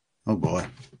 Oh, boy.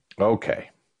 Okay.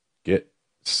 Get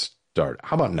started.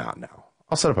 How about not now?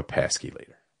 I'll set up a pass key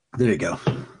later. There you go.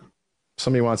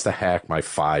 Somebody wants to hack my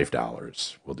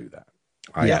 $5. We'll do that.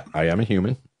 I am a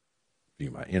human.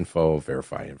 View my info,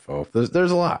 verify info.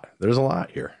 There's a lot. There's a lot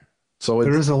here. So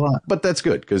there is a lot. But that's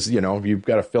good because, you've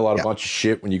got to fill out a bunch of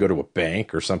shit when you go to a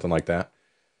bank or something like that.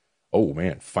 Oh,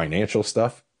 man. Financial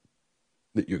stuff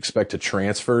that you expect to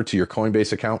transfer to your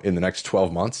Coinbase account in the next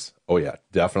 12 months. Oh, yeah.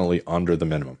 Definitely under the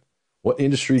minimum. What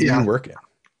industry do you work in?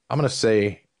 I'm going to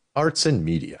say arts and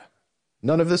media.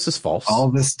 None of this is false.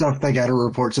 All this stuff they got to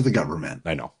report to the government.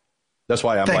 I know. That's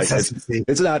why I'm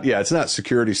it's not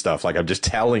security stuff. Like I'm just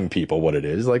telling people what it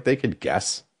is. Like they could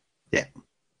guess. Yeah.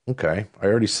 Okay. I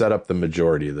already set up the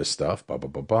majority of this stuff.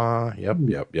 Yep.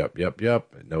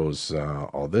 It knows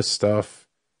all this stuff.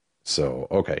 So,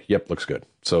 okay. Yep. Looks good.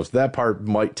 So that part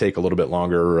might take a little bit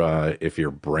longer if you're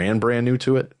brand new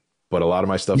to it. But a lot of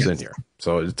my stuff's in here.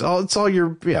 So it's all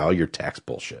your tax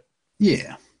bullshit.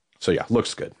 Yeah. So yeah,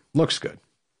 looks good. Looks good.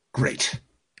 Great.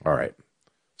 All right.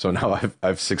 So now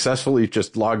I've successfully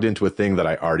just logged into a thing that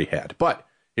I already had. But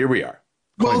here we are.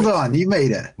 Well done. You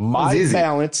made it. My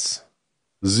balance,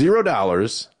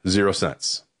 $0, 0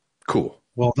 cents. Cool.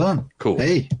 Well done. Cool.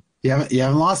 Hey, you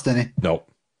haven't lost any. Nope.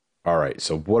 All right.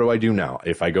 So what do I do now?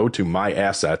 If I go to my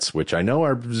assets, which I know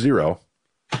are 0,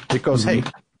 it goes, hey,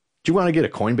 do you want to get a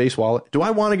Coinbase wallet? Do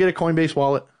I want to get a Coinbase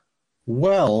wallet?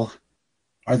 Well,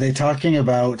 are they talking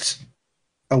about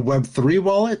a Web3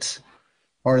 wallet?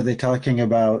 Or are they talking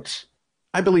about...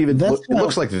 I believe it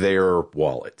looks like their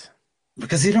wallet.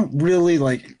 Because you don't really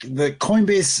like the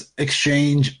Coinbase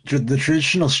exchange, the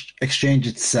traditional exchange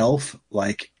itself,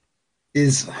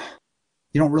 you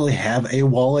don't really have a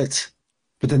wallet.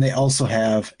 But then they also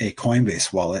have a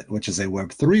Coinbase wallet, which is a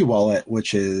Web3 wallet,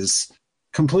 which is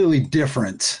completely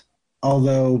different,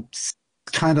 although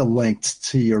kind of linked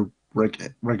to your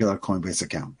regular Coinbase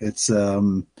account.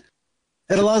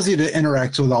 It allows you to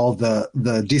interact with all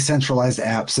the decentralized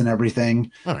apps and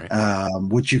everything, All right.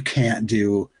 which you can't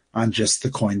do on just the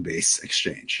Coinbase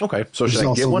exchange. Okay. So should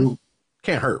I get one?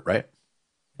 Can't hurt, right?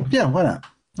 Yeah, why not?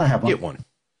 I have one. Get one.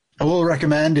 I will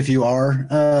recommend if you are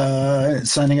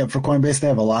signing up for Coinbase, they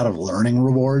have a lot of learning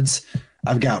rewards.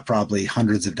 I've got probably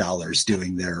hundreds of dollars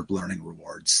doing their learning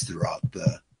rewards throughout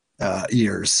the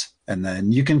years. And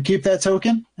then you can keep that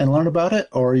token and learn about it,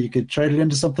 or you could trade it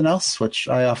into something else, which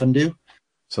I often do.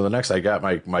 So the next I got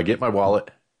get my wallet,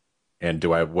 and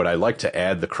would I like to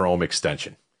add the Chrome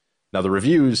extension? Now the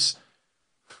reviews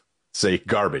say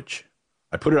garbage.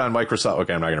 I put it on Microsoft.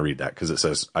 Okay, I'm not going to read that because it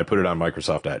says I put it on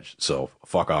Microsoft Edge. So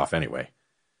fuck off anyway.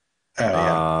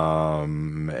 Yeah.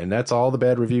 And that's all the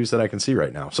bad reviews that I can see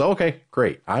right now. So, okay,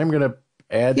 great. I'm going to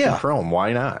add to Chrome.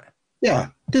 Why not?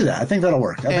 Yeah, do that. I think that'll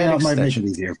work. I think that might make it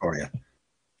easier for you.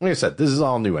 Like I said, this is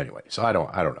all new anyway, so I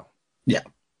don't know. Yeah.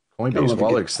 Coinbase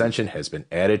wallet extension has been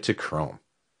added to Chrome.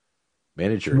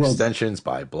 Manage your extensions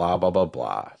by blah, blah, blah,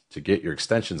 blah. To get your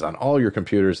extensions on all your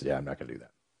computers. Yeah, I'm not going to do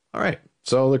that. All right.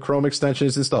 So the Chrome extension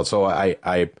is installed. So I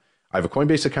have a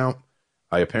Coinbase account.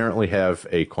 I apparently have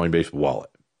a Coinbase wallet.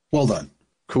 Well done.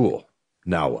 Cool.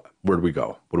 Now what? Where do we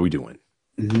go? What are we doing?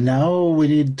 Now we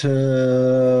need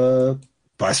to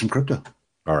buy some crypto.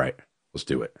 All right. Let's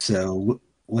do it. So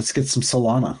let's get some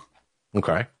Solana.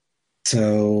 Okay.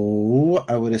 So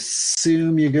I would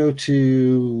assume you go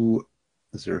to,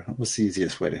 what's the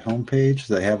easiest way to homepage?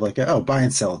 They have buy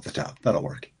and sell at the top. That'll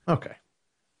work. Okay.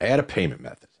 Add a payment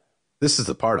method. This is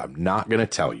the part I'm not going to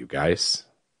tell you guys.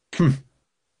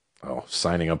 Oh,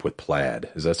 signing up with Plaid.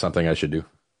 Is that something I should do?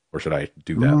 Or should I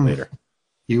do that later?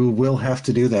 You will have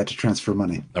to do that to transfer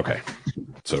money. Okay.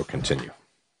 So continue.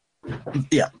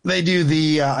 Yeah. They do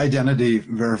the identity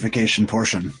verification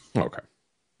portion. Okay.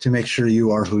 To make sure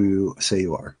you are who you say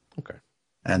you are. Okay.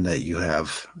 And that you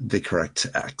have the correct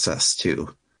access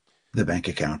to the bank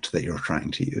account that you're trying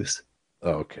to use.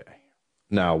 Okay.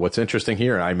 Now, what's interesting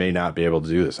here, I may not be able to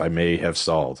do this. I may have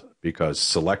stalled because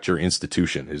select your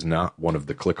institution is not one of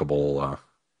the clickable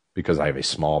because I have a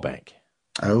small bank.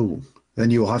 Oh, then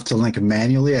you will have to link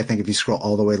manually. I think if you scroll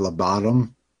all the way to the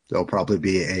bottom, there'll probably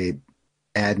be a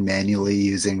add manually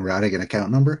using routing and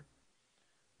account number.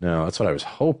 No, that's what I was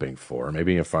hoping for.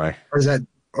 Maybe if I... Or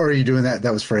are you doing that?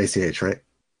 That was for ACH, right?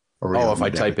 If I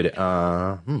type it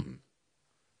in.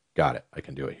 Got it. I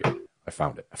can do it here. I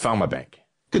found it. I found my bank.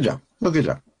 Good job. Oh, good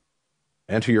job.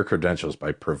 Enter your credentials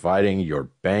by providing your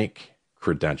bank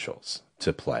credentials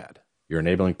to Plaid. You're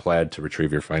enabling Plaid to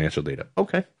retrieve your financial data.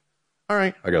 Okay. All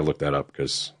right. I got to look that up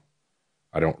because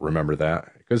I don't remember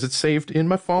that because it's saved in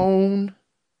my phone.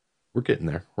 We're getting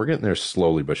there. We're getting there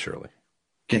slowly but surely.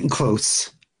 Getting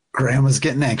close. Grandma's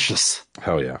getting anxious.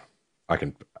 Hell yeah. I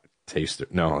can taste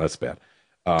it. No, that's bad.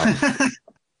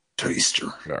 Taster.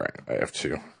 All right. I have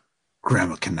to.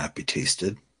 Grandma cannot be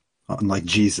tasted. Unlike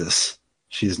Jesus,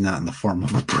 she is not in the form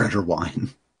of a bread or wine.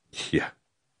 Yeah.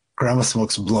 Grandma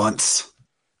smokes blunts.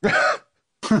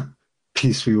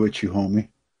 Peace be with you, homie.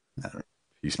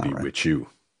 Peace be with you.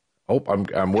 Oh,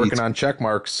 I'm working on check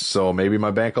marks, so maybe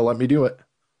my bank will let me do it.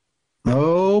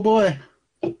 Oh boy.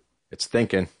 It's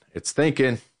thinking. It's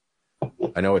thinking.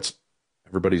 I know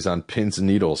everybody's on pins and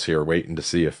needles here waiting to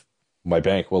see if my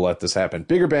bank will let this happen.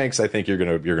 Bigger banks, I think you're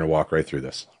gonna walk right through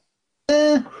this.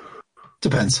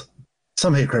 Depends.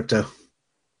 Some hate crypto,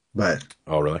 but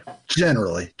really?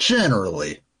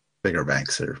 Generally, bigger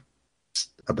banks are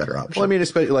a better option. Well, I mean,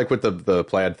 especially like with the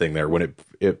Plaid thing there, when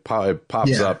it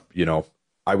pops up,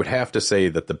 I would have to say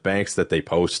that the banks that they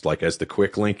post, like as the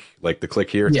quick link, like the click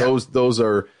here, those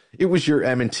are. It was your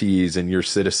M&Ts and your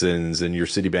Citizens and your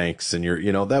Citibanks and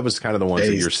your, that was kind of the ones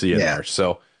that you're seeing there.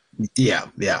 So, yeah.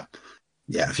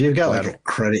 If you've got like a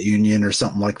credit union or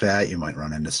something like that, you might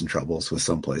run into some troubles with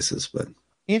some places. But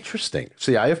interesting.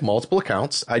 See, I have multiple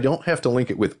accounts. I don't have to link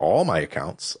it with all my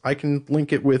accounts. I can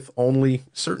link it with only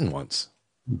certain ones.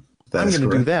 I'm going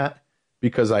to do that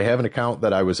because I have an account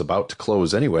that I was about to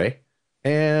close anyway,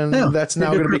 and that's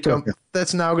now going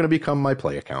to become my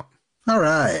Play account. All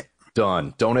right.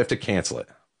 Done. Don't have to cancel it.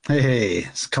 Hey,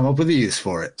 let's come up with a use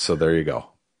for it. So there you go.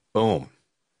 Boom.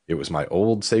 It was my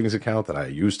old savings account that I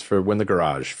used for when the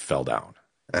garage fell down.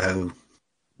 Oh.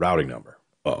 Routing number.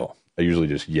 Uh-oh. I usually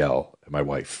just yell at my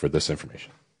wife for this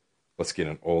information. Let's get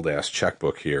an old-ass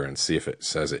checkbook here and see if it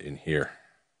says it in here.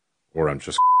 Or I'm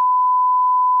just...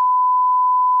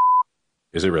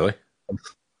 Is it really?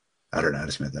 I don't know. I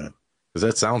just made that up. Because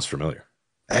that sounds familiar.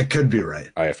 I could be right.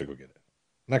 I have to go get it.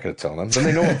 I'm not going to tell them. Then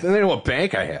they know what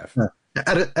bank I have.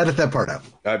 Edit that part out.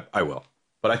 I will.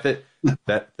 But I think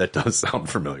that does sound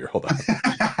familiar. Hold on.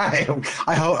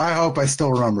 I hope I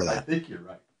still remember that. I think you're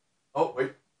right. Oh,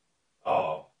 wait.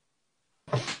 Oh.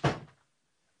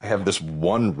 I have this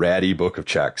one ratty book of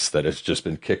checks that has just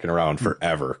been kicking around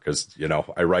forever because,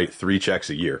 I write 3 checks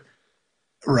a year.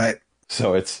 Right.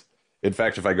 So it's, in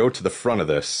fact, if I go to the front of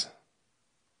this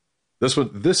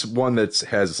one that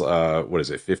has,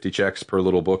 50 checks per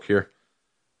little book here?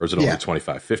 Or is it only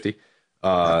 25? 50.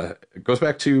 It goes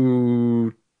back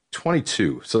to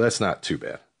 22, so that's not too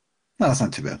bad. No, that's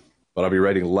not too bad. But I'll be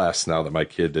writing less now that my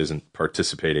kid isn't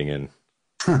participating in.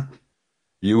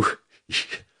 You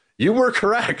were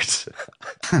correct.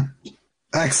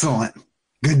 Excellent.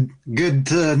 Good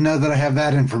to know that I have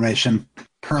that information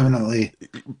permanently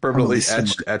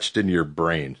etched in your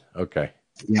brain. Okay.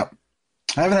 Yep.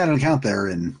 I haven't had an account there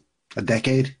in a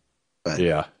decade, but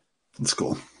yeah, it's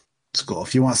cool. It's cool.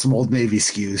 If you want some Old Navy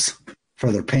SKUs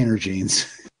for their painter jeans,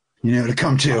 you know to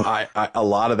come to. A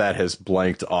lot of that has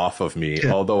blanked off of me.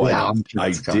 Yeah. Although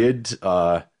I did.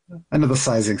 I know the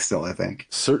sizing still. I think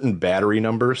certain battery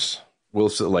numbers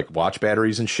like watch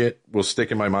batteries and shit will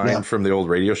stick in my mind from the old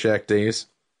Radio Shack days.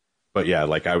 But yeah,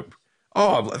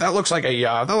 that looks like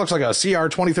a CR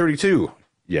 2032.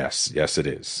 Yes, it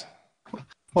is.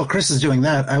 While Chris is doing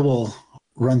that, I will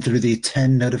run through the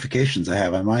 10 notifications I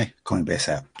have on my Coinbase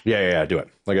app. Yeah, do it.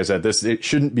 Like I said, it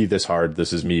shouldn't be this hard.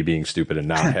 This is me being stupid and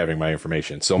not having my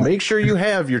information. So make sure you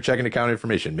have your checking account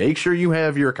information. Make sure you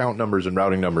have your account numbers and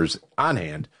routing numbers on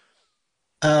hand.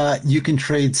 You can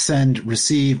trade, send,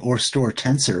 receive, or store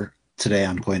Tensor today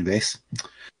on Coinbase.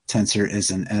 Tensor is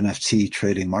an NFT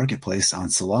trading marketplace on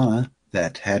Solana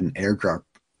that had an airdrop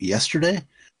yesterday.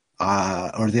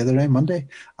 Or the other day, Monday.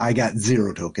 I got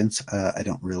 0 tokens.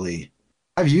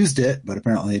 I've used it, but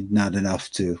apparently not enough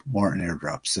to warrant an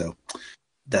airdrop, so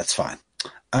that's fine.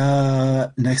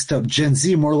 Next up, Gen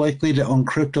Z more likely to own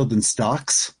crypto than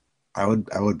stocks. I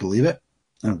would believe it.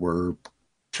 And we're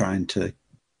trying to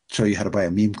show you how to buy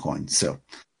a meme coin. So,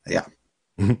 yeah.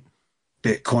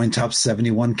 Bitcoin tops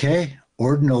 71K.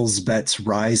 Ordinals bets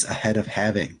rise ahead of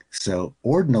halving. So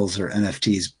ordinals are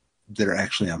NFTs that are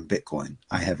actually on Bitcoin.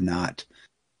 I have not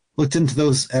looked into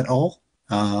those at all,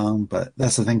 but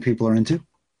that's the thing people are into.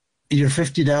 Your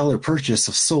 $50 purchase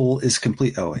of Sol is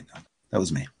complete. Oh wait, no, that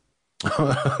was me.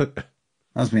 That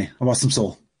was me. I bought some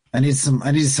Sol. I need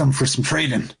some for some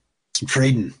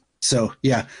trading. So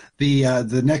yeah,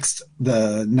 the next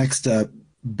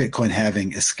Bitcoin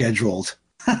halving is scheduled.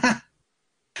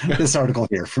 This article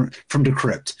here from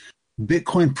Decrypt.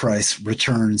 Bitcoin price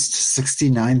returns to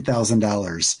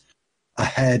 $69,000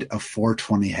 ahead of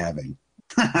 420 halving.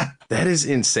 That is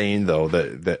insane, though.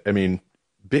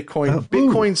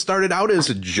 Bitcoin started out as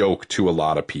a joke to a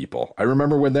lot of people. I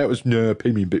remember when that was,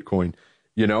 pay me Bitcoin,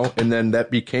 and then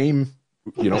that became,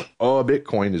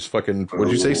 Bitcoin is fucking, what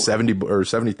did you say, 70 or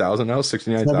 70,000 now,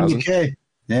 69,000? 70K.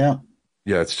 Yeah.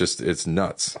 Yeah, it's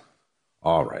nuts.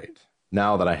 All right.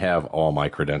 Now that I have all my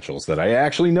credentials that I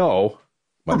actually know,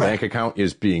 my bank account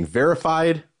is being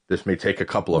verified. This may take a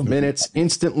couple of minutes.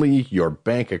 Instantly, your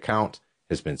bank account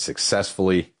has been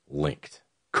successfully linked.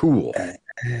 Cool.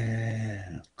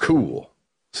 Cool.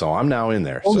 So I'm now in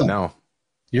there. Now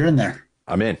you're in there.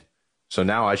 I'm in. So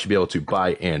now I should be able to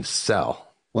buy and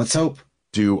sell. Let's hope.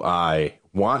 Do I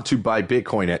want to buy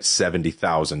Bitcoin at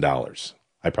 $70,000?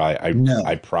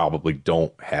 I probably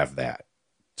don't have that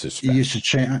to spend. You should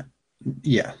change.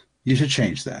 Yeah, you should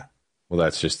change that. Well,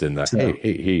 that's just in the, hey,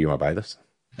 you want to buy this?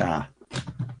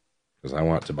 Because I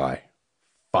want to buy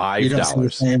 $5. You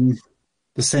don't see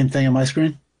the same thing on my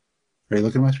screen? Are you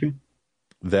looking at my screen?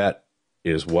 That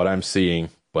is what I'm seeing,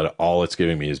 but all it's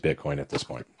giving me is Bitcoin at this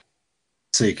point.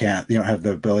 So you don't have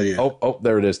the ability to... Oh,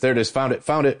 there it is. Found it.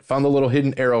 Found the little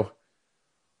hidden arrow.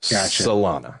 Gotcha.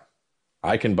 Solana.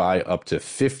 I can buy up to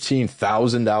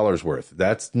 $15,000 worth.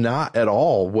 That's not at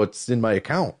all what's in my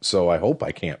account. So I hope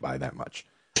I can't buy that much.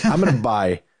 I'm going to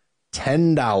buy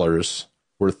 $10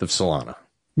 worth of Solana.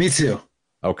 Me too.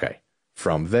 Okay.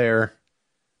 From there,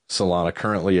 Solana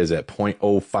currently is at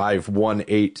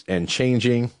 0.0518 and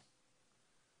changing.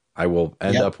 I will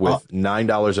end up with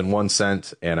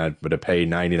 $9.01, and I'm going to pay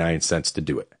 99 cents to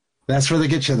do it. That's where they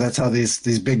get you. That's how these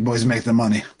big boys make their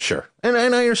money. Sure. And I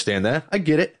understand that. I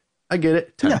get it.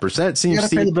 10% seems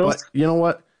steep, but you know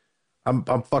what? I'm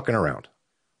fucking around.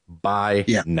 Buy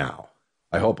now.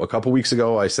 I hope a couple weeks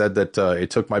ago I said that it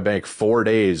took my bank 4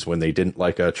 days when they didn't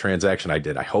like a transaction I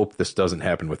did. I hope this doesn't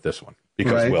happen with this one,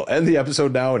 because we'll end the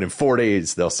episode now, and in 4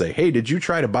 days they'll say, hey, did you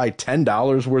try to buy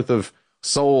 $10 worth of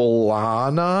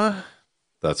Solana?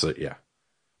 That's it. Yeah.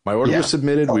 My order was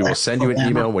submitted. We will send you an Ammo.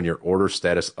 email when your order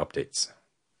status updates.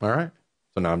 All right.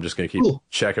 So now I'm just going to keep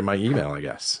checking my email, I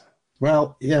guess.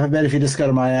 Well, yeah, I bet if you just go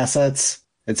to my assets,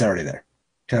 it's already there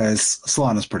because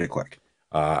Solana's pretty quick.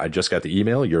 I just got the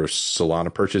email. Your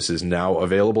Solana purchase is now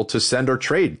available to send or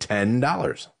trade.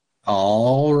 $10.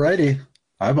 Alrighty.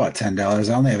 I bought $10.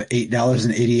 I only have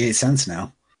 $8.88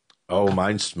 now. Oh,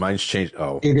 mine's changed.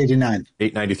 Oh, $8.89.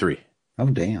 $8.93. Oh,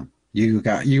 damn. You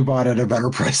bought it at a better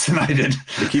price than I did.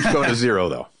 It keeps going to zero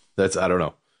though. That's, I don't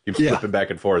know. Keeps flipping back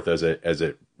and forth as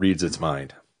it reads its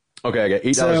mind. Okay, I got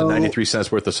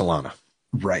 $8.93 worth of Solana.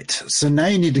 Right. So now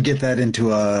you need to get that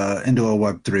into a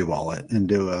Web3 wallet,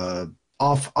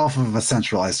 off of a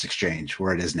centralized exchange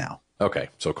where it is now. Okay,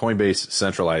 so Coinbase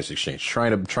centralized exchange.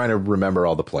 Trying to remember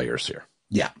all the players here.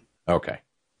 Yeah. Okay.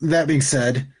 That being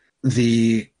said,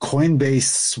 the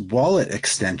Coinbase wallet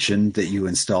extension that you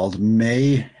installed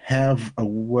may have a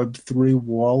Web3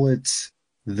 wallet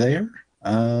there.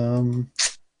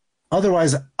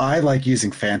 Otherwise, I like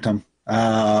using Phantom.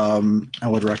 I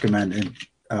would recommend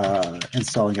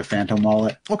installing a Phantom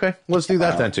wallet. Okay, let's do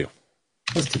that then too.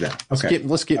 Let's do that. Okay,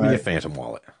 let's get me a Phantom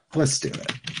wallet. Let's do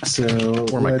it. So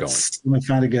where am I going? Let me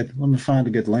find a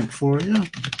good link for you.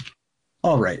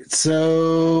 All right,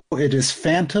 so it is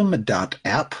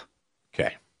phantom.app.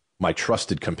 Okay, my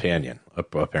trusted companion,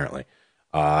 apparently.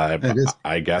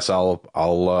 I guess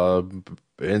I'll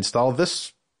install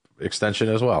this extension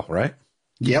as well, right?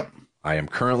 Yep. I am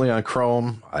currently on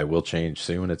Chrome. I will change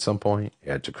soon at some point.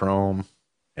 Add to Chrome.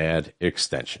 Add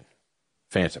extension.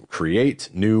 Phantom. Create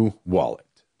new wallet.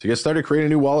 To get started, create a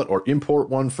new wallet or import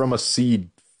one from a seed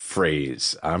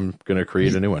phrase. I'm going to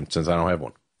create a new one since I don't have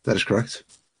one. That is correct.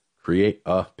 Create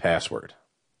a password.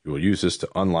 You will use this to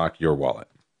unlock your wallet.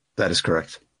 That is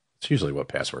correct. It's usually what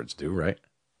passwords do, right?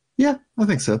 Yeah, I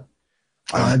think so.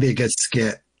 That'd be a good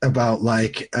skit about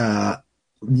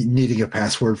needing a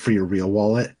password for your real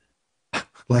wallet.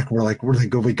 We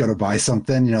go to buy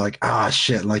something, you're like,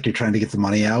 shit, like you're trying to get the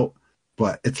money out,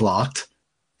 but it's locked.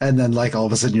 And then all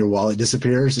of a sudden your wallet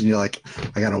disappears and you're like,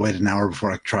 I gotta wait an hour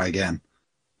before I try again.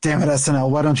 Damn it, SNL,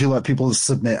 why don't you let people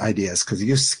submit ideas? Because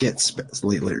your skits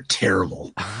lately are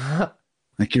terrible.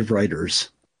 Like your writers.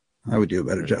 I would do a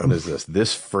better job. What is this?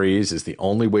 This phrase is the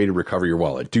only way to recover your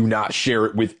wallet. Do not share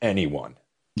it with anyone.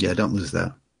 Yeah, don't lose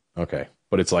that. Okay.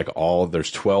 But it's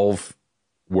there's 12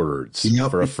 words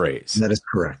for a phrase. That is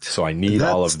correct. So I need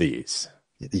all of these.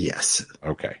 Yes.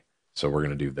 Okay. So we're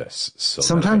going to do this. So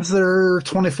sometimes there are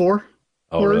 24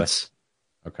 words.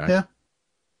 Really? Okay. Yeah.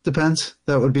 Depends.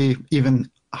 That would be even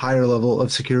higher level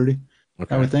of security,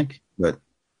 I would think. But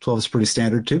 12 is pretty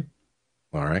standard too.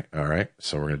 All right.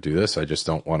 So we're going to do this. I just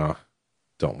don't want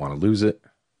to lose it.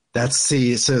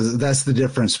 So that's the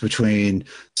difference between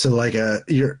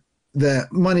the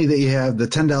money that you have, the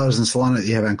 $10 in Solana that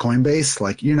you have on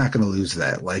Coinbase, you're not going to lose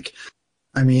that.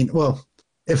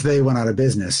 If they went out of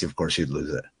business, of course you'd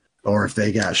lose it. Or if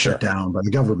they got shut down by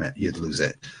the government, you'd lose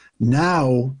it.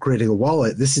 Now, creating a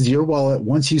wallet, this is your wallet.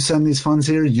 Once you send these funds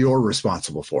here, you're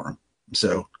responsible for them.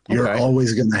 So you're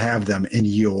always going to have them in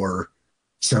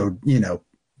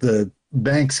the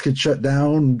banks could shut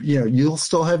down, you'll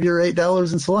still have your $8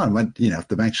 in Solana. If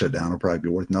the bank shut down, it'll probably be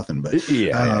worth nothing, but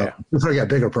we probably got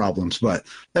bigger problems. But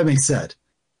that being said.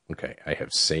 Okay. I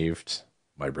have saved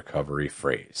my recovery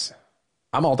phrase.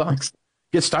 I'm all done.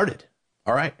 Get started.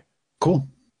 All right. Cool.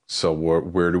 So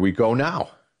where do we go now?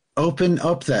 Open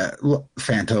up that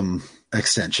Phantom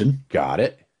extension. Got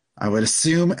it. I would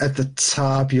assume at the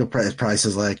top, your price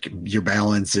is your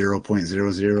balance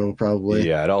 0.00 probably.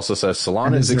 Yeah, it also says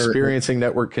Solana is experiencing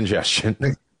network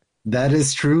congestion. That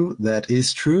is true.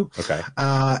 Okay.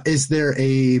 Is there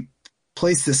a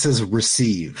place that says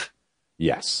receive?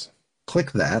 Yes.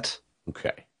 Click that.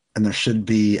 Okay. And there should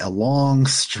be a long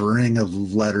string of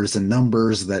letters and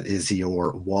numbers that is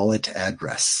your wallet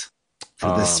address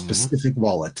for this specific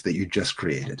wallet that you just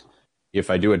created.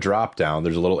 If I do a drop down,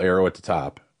 there's a little arrow at the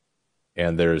top.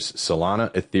 And there's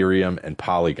Solana, Ethereum, and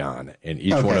Polygon. And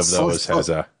each one of those has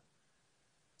a...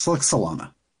 Select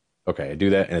Solana. Okay, I do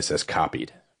that, and it says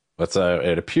copied.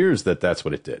 It appears that that's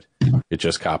what it did. It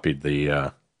just copied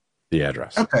the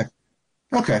address.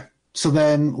 Okay. So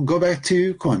then go back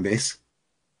to Coinbase.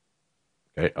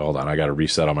 Okay, hold on. I got to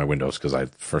reset all my windows because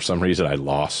for some reason, I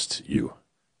lost you.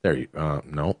 There you...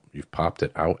 no, you've popped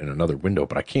it out in another window,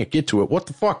 but I can't get to it. What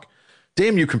the fuck?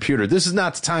 Damn you, computer. This is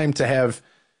not the time to have...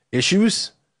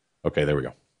 issues? Okay, there we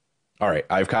go. All right,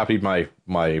 I've copied my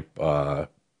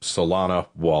Solana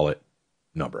wallet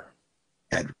number.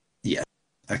 Yeah,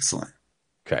 excellent.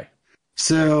 Okay.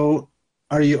 So,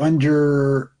 are you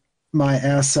under my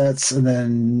assets and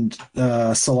then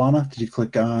Solana? Did you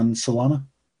click on Solana?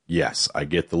 Yes, I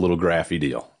get the little graphy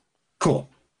deal. Cool.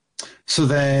 So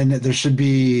then there should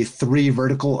be 3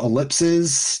 vertical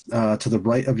ellipses to the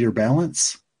right of your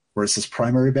balance where it says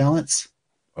primary balance.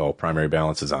 Oh, primary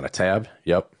balance is on a tab.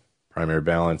 Yep. Primary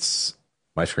balance.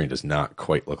 My screen does not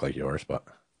quite look like yours, but.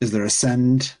 Is there a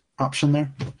send option there?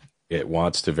 It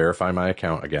wants to verify my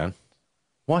account again.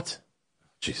 What?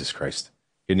 Jesus Christ.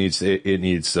 It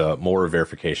needs more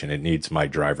verification. It needs my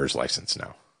driver's license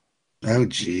now. Oh,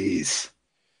 geez.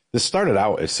 This started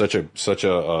out as such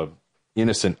a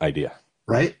innocent idea.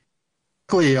 Right?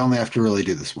 Luckily, you only have to really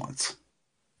do this once.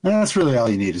 And that's really all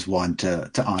you need is one to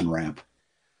on-ramp.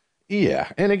 Yeah,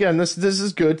 and again, this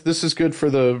is good. This is good for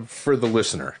the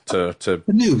listener to the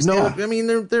news. No, Yeah. I mean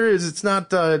there is. It's not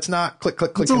click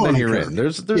click click and then you're in.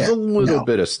 There's a little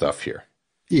bit of stuff here.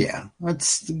 Yeah,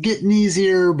 it's getting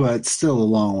easier, but still a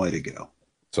long way to go.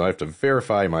 So I have to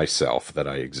verify myself that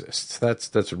I exist.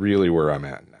 That's really where I'm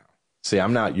at now. See,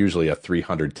 I'm not usually a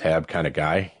 300 tab kind of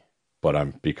guy, but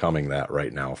I'm becoming that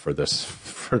right now for this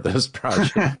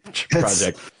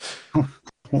project.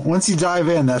 Once you dive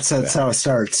in, that's how it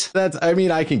starts. I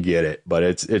mean, I can get it, but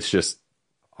it's just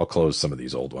I'll close some of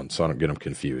these old ones so I don't get them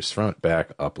confused. Front,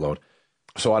 back, upload.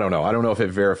 So I don't know. I don't know if it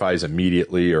verifies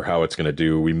immediately or how it's going to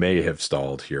do. We may have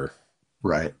stalled here,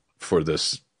 right, for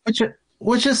this.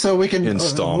 Which is so we can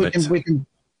installment.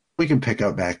 We can pick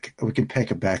it back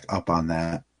up on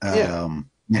that.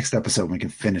 Next episode we can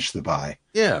finish the buy.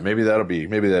 Yeah, maybe that'll be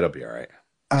all right.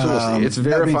 So we'll see. It's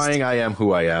verifying I am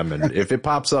who I am, and if it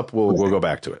pops up, we'll go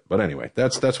back to it. But anyway,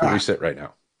 that's where we sit right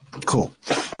now. Cool.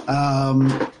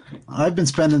 I've been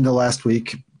spending the last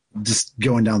week just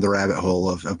going down the rabbit hole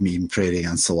of meme trading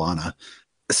on Solana,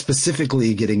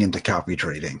 specifically getting into copy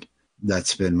trading.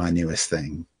 That's been my newest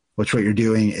thing. Which what you're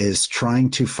doing is trying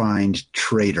to find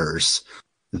traders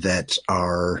that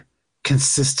are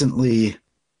consistently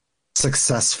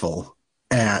successful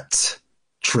at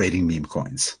trading meme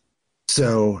coins.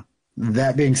 So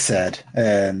that being said,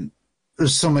 and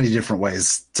there's so many different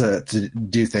ways to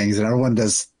do things, and everyone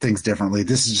does things differently.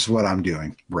 This is just what I'm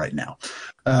doing right now.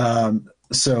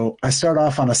 So I start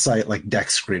off on a site like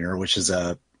Dex Screener, which is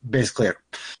basically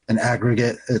an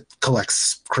aggregate. It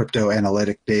collects crypto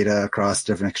analytic data across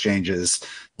different exchanges,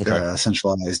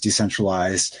 centralized,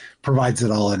 decentralized, provides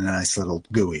it all in a nice little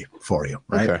GUI for you,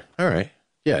 right? Okay. All right.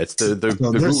 Yeah, it's the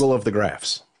Google of the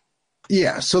graphs.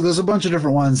 Yeah, so there's a bunch of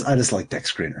different ones. I just like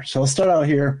Dex Screener. So I'll start out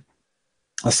here.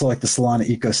 I'll select the Solana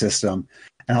ecosystem,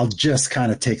 and I'll just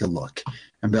kind of take a look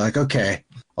and be like, okay,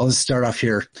 I'll just start off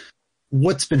here.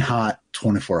 What's been hot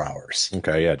 24 hours?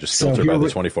 Okay, yeah, just filter by the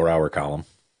 24-hour column.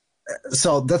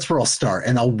 So that's where I'll start,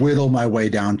 and I'll whittle my way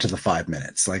down to the 5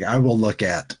 minutes. Like I will look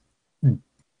at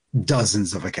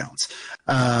dozens of accounts.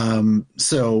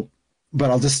 But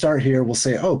I'll just start here. We'll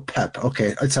say, oh, PEP.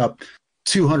 Okay, it's up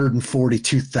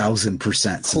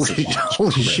 242,000%.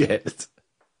 Holy shit!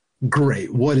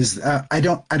 Great. What is that? I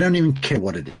don't even care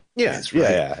what it is. Right?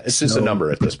 Yeah. It's just a number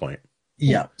at this point.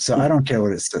 Yeah. So I don't care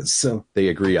what it says. So they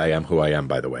agree I am who I am,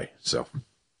 by the way. So.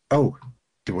 Oh,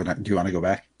 do you want to go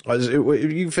back? You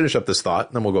can finish up this thought,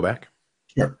 and then we'll go back.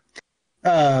 Sure.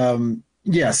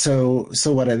 Yeah. So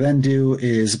what I then do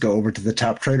is go over to the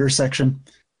top trader section,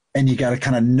 and you got to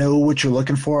kind of know what you're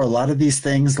looking for. A lot of these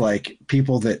things, like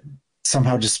people that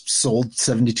somehow just sold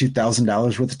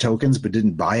 $72,000 worth of tokens but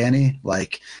didn't buy any.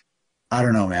 Like, I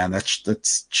don't know, man.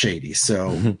 That's shady.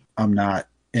 So I'm not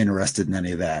interested in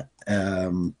any of that.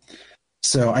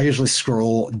 So I usually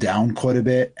scroll down quite a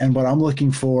bit, and what I'm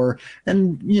looking for,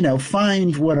 and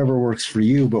find whatever works for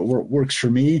you, but what works for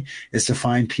me is to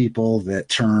find people that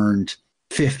turned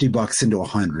 $50 into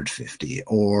 150,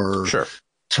 or sure.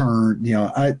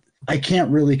 I can't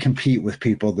really compete with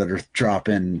people that are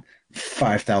dropping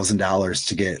 $5,000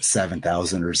 to get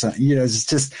 7,000 or something. It's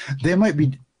just, they might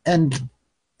be, and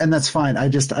that's fine. I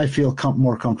feel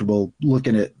more comfortable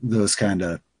looking at those kind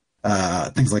of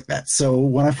things like that. So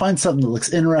when I find something that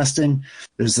looks interesting,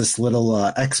 there's this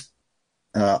little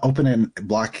open and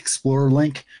block explorer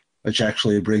link, which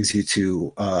actually brings you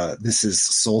to this is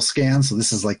SolScan. So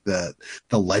this is like the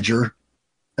ledger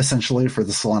essentially for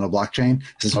the Solana blockchain.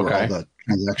 This is where all the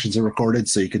transactions are recorded.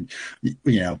 So you could,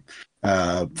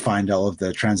 find all of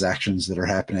the transactions that are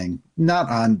happening, not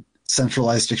on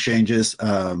centralized exchanges,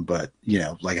 but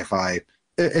like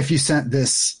if you sent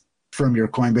this from your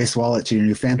Coinbase wallet to your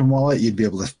new Phantom wallet, you'd be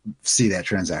able to see that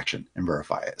transaction and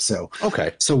verify it. So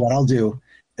what I'll do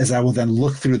is I will then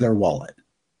look through their wallet.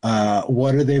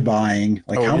 What are they buying?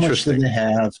 Like how much do they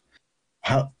have?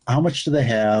 How much do they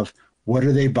have? What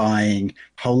are they buying?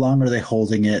 How long are they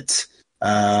holding it?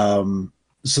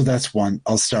 So that's one.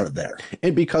 I'll start there.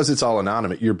 And because it's all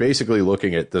anonymous, you're basically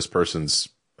looking at this person's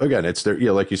again, it's their,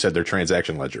 like you said, their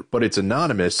transaction ledger, but it's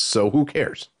anonymous. So who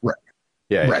cares? Right.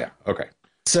 Yeah. Right. Yeah. Okay.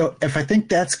 So if I think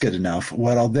that's good enough,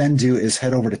 what I'll then do is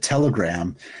head over to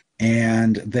Telegram,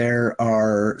 and there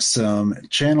are some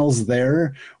channels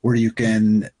there where you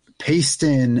can paste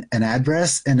in an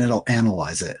address and it'll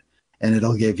analyze it, and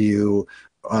it'll give you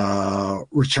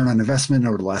return on investment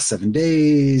over the last 7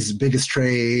 days, biggest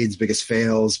trades, biggest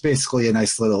fails, basically a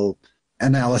nice little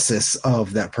analysis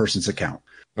of that person's account.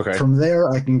 Okay. From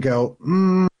there, I can go,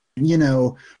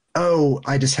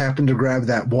 I just happened to grab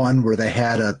that one where they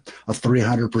had a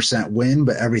 300% win,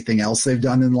 but everything else they've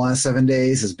done in the last 7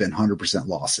 days has been 100%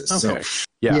 losses. Okay. So,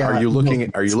 yeah. Are you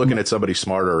looking at somebody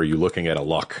smarter, or are you looking at a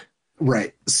luck?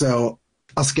 Right. So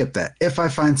I'll skip that. If I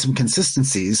find some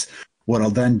consistencies, what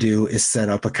I'll then do is set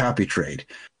up a copy trade.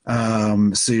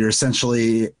 So you're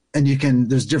essentially, and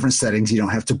there's different settings. You don't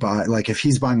have to buy, like if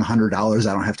he's buying $100,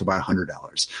 I don't have to buy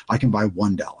 $100. I can buy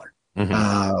 $1.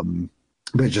 Mm-hmm.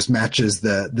 But it just matches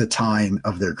the time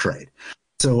of their trade.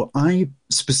 So I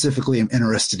specifically am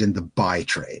interested in the buy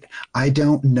trade. I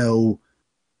don't know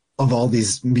of all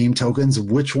these meme tokens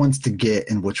which ones to get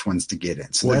and which ones to get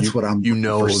in. So that's what I'm. To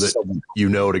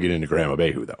get into Gramma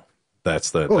Beyhoo though.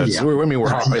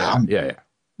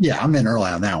 I'm in early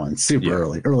on that one,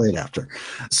 super early after.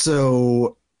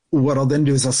 So what I'll then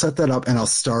do is I'll set that up and I'll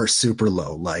start super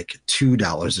low, like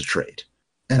 $2 a trade,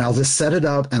 and I'll just set it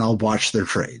up and I'll watch their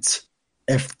trades.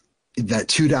 If that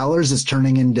 $2 is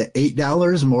turning into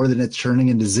 $8 more than it's turning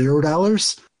into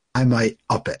 $0, I might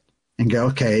up it and go,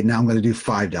 okay, now I'm going to do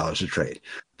 $5 a trade.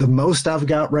 The most I've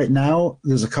got right now,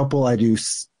 there's a couple I do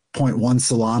 0.1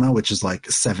 Solana, which is like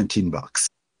 $17.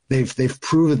 They've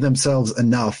proven themselves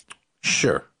enough.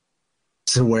 Sure.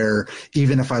 To where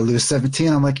even if I lose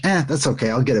 17, I'm like, that's okay.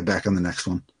 I'll get it back on the next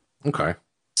one. Okay.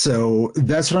 So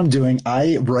that's what I'm doing.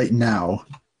 I right now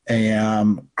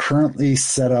am currently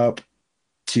set up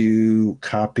to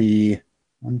copy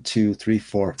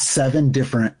 7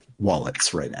 different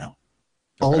wallets right now,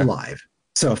 all live.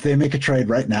 So if they make a trade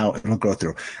right now, it'll go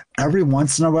through. Every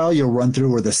once in a while, you'll run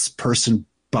through where this person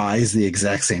buys the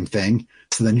exact same thing.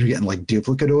 So then you're getting like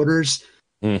duplicate orders.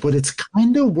 But it's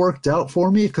kind of worked out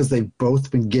for me because they've both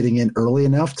been getting in early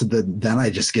enough then I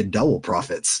just get double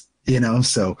profits,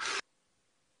 So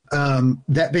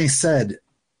that being said,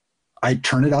 I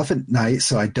turn it off at night,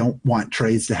 so I don't want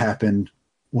trades to happen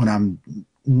when I'm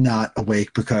not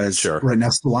awake because right now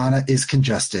Solana is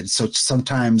congested. So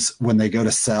sometimes when they go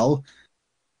to sell,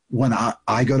 when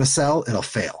I go to sell, it'll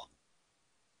fail.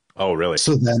 Oh, really?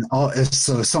 So then, if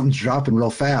something's dropping real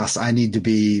fast, I need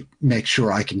to make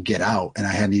sure I can get out, and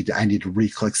I need to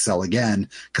re-click sell again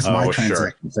because my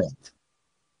transaction failed.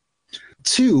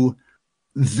 2,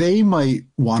 they might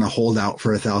want to hold out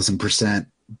for 1,000%,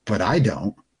 but I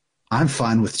don't. I'm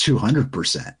fine with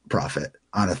 200% profit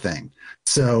on a thing.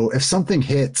 So if something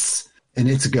hits and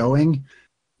it's going,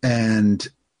 and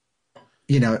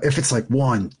if it's like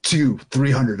 1, 2,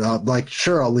 300, like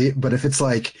sure I'll leave. But if it's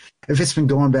been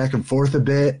going back and forth a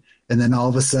bit, and then all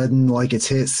of a sudden like it's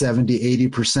hit 70,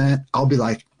 80%, I'll be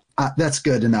like, that's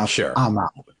good enough. Sure, I'm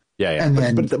out. Yeah.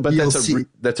 And but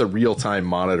that's a real time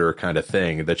monitor kind of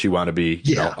thing that you want to be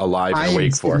alive and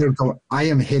awake for. I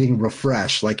am hitting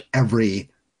refresh like every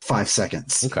 5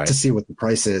 seconds to see what the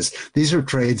price is. These are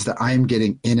trades that I am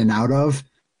getting in and out of,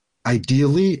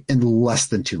 ideally in less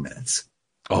than 2 minutes.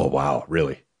 Oh wow,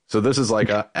 really? So this is like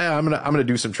I'm gonna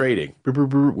do some trading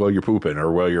while you're pooping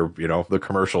or while you're the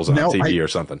commercials on TV or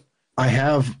something. I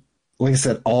have, like I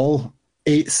said, all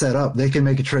 8 set up. They can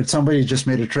make a trade. Somebody just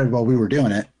made a trade while we were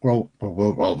doing it. Well,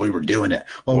 we were doing it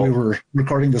while we were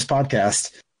recording this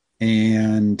podcast,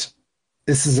 and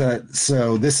this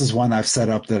is one I've set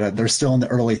up that they're still in the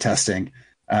early testing,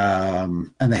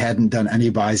 and they hadn't done any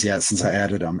buys yet since I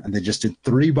added them, and they just did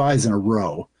 3 buys in a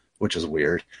row, which is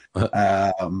weird. But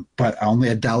only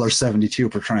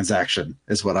 $1.72 per transaction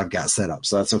is what I've got set up.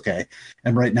 So that's okay.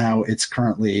 And right now it's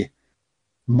currently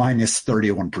minus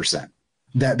 31%.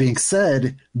 That being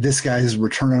said, this guy's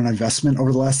return on investment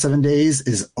over the last 7 days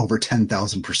is over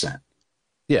 10,000%.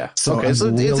 Yeah. So, okay. So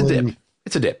it's a dip.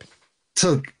 It's a dip.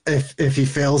 So if he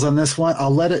fails on this one,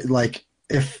 I'll let it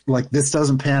if this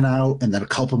doesn't pan out and then a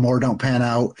couple more don't pan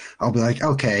out, I'll be like,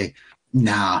 okay,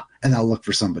 nah. And I'll look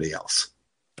for somebody else.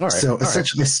 All right. So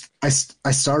essentially,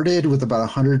 I started with about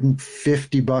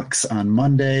 $150 on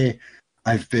Monday.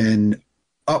 I've been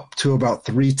up to about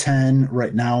 310.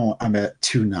 Right now, I'm at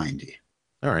 290.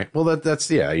 All right. Well, that's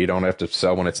you don't have to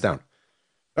sell when it's down.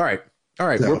 All right.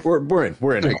 So, we're in.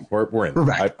 We're in. We're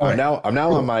back. I'm now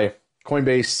on my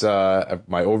Coinbase.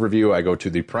 My overview. I go to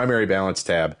the primary balance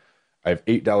tab. I have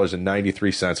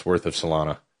 $8.93 worth of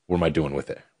Solana. What am I doing with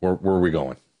it? Where are we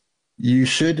going? You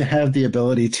should have the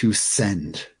ability to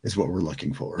send is what we're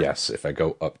looking for. Yes. If I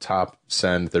go up top,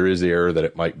 send, there is the error that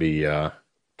it might be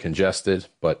congested,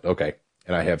 but okay.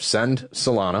 And I have send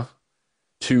Solana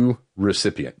to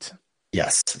recipient.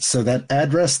 Yes. So that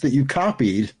address that you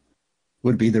copied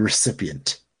would be the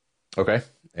recipient. Okay.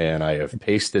 And I have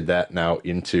pasted that now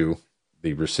into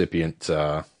the recipient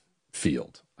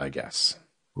field, I guess.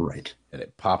 Right. And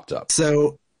it popped up.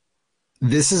 So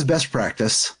this is best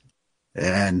practice.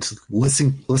 And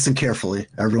listen carefully.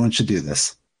 Everyone should do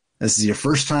this. This is your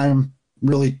first time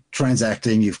really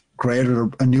transacting. You've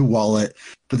created a new wallet,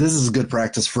 but this is good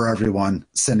practice for everyone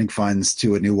sending funds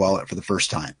to a new wallet for the first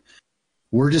time.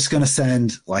 We're just going to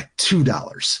send like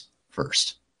 $2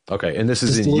 first. Okay. And this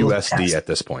is Just in a little USD test. at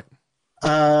this point.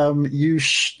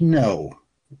 No.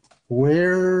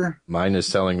 Where? Mine is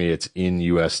telling me it's in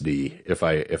USD.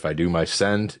 If I do my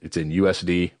send, it's in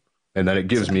USD. And then it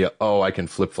gives me I can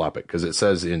flip flop it because it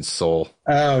says in Sol.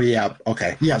 Oh, yeah.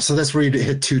 Okay. Yeah. So that's where you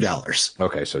hit $2.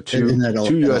 Okay. So 2 it'll-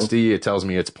 USD, it tells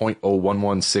me it's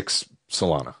 0.0116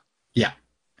 Solana. Yeah.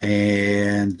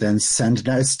 And then send.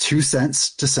 Now it's 2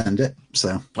 cents to send it.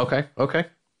 So. Okay.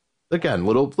 Again,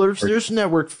 there's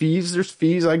network fees. There's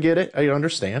fees. I get it. I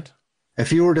understand.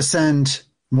 If you were to send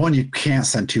one, you can't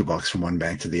send $2 from one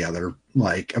bank to the other,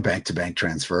 like a bank to bank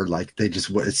transfer. Like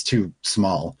it's too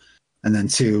small. And then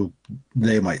 2,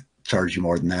 they might charge you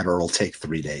more than that, or it'll take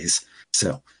 3 days.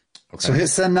 So hit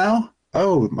send now.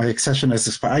 Oh, my accession has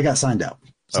expired. I got signed out,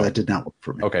 so that did not work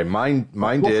for me. Okay, mine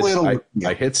did.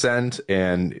 I hit send,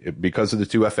 and because of the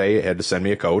 2FA, it had to send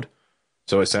me a code.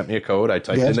 So it sent me a code. I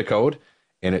typed in the code,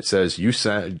 and it says you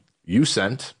sent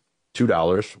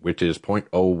 $2, which is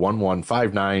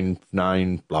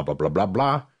 0.011599 blah blah blah blah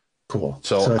blah. Cool.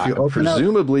 So if you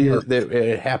presumably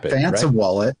it happened. Phantom right?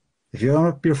 wallet. If you open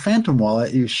up your Phantom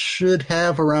wallet, you should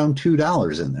have around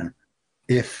 $2 in there,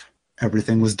 if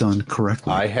everything was done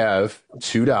correctly. I have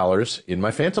 $2 in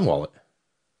my Phantom wallet.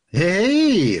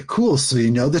 Hey, cool. So you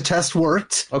know the test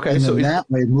worked. Okay, and so then that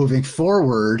way, moving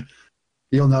forward,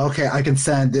 you'll know, okay, I can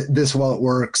send this wallet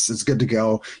works. It's good to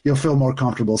go. You'll feel more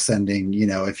comfortable sending,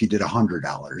 if you did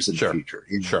 $100 in the future.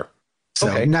 Sure. So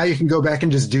okay. Now you can go back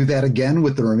and just do that again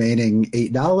with the remaining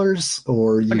 $8,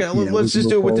 or let's just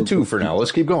do it with the 2 for now.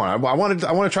 Let's keep going. I want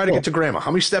to try to get to Gramma. How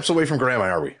many steps away from Gramma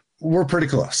are we? We're pretty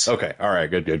close. Okay. All right.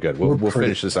 Good. We'll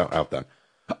finish this out then.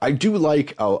 I do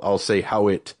like. I'll say how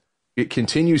it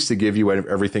continues to give you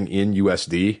everything in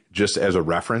USD just as a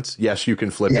reference. Yes, you can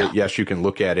flip it. Yes, you can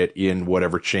look at it in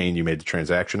whatever chain you made the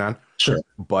transaction on. Sure.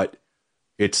 But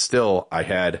it's still, I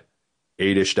had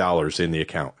 $8-ish in the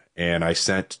account. And I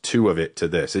sent 2 of it to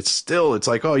this. It's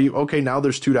like, now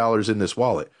there's $2 in this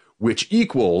wallet, which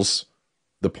equals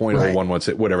the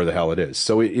 0.0116, whatever the hell it is.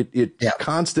 So it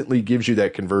constantly gives you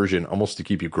that conversion almost to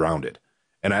keep you grounded.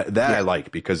 And I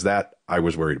like, because that I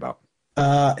was worried about.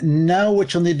 Now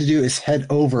what you'll need to do is head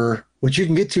over, which you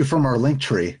can get to from our link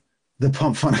tree, the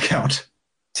Pump Fun account,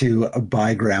 to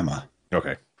buy Gramma.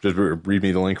 Okay. Just read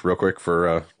me the link real quick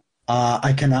for...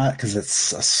 I cannot, because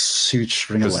it's a huge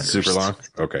string of letters. It's super long?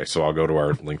 Okay, so I'll go to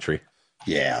our link tree.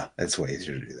 Yeah, it's way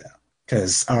easier to do that.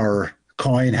 Because our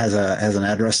coin has an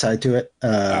address tied to it.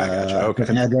 Gotcha. Okay. With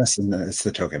an address, and then it's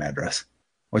the token address.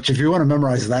 Which, if you want to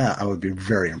memorize that, I would be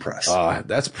very impressed.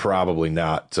 That's probably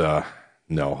not...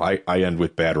 no, I end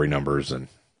with battery numbers, and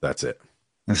that's it.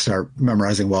 And start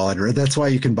memorizing wallet address. That's why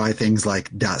you can buy things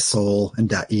like .sol and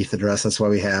 .eth address. That's why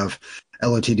we have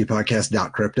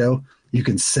lotdpodcast.crypto. You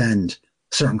can send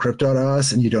certain crypto to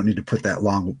us, and you don't need to put that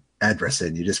long address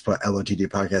in. You just put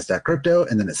lotdpodcast.crypto,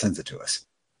 and then it sends it to us.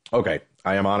 Okay.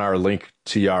 I am on our link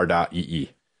tr.ee.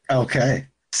 Okay.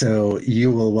 So you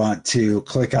will want to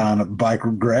click on Buy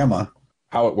Gramma.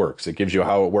 How it works. It gives you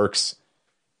how it works,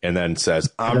 and then says,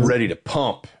 I'm ready to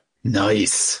pump.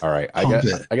 Nice. All right.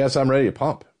 I guess I'm ready to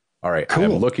pump. All right. Cool.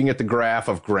 I'm looking at the graph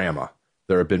of Gramma.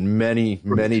 There have been many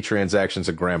transactions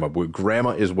of Gramma, but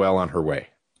Gramma is well on her way.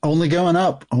 Only going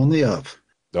up. Only up.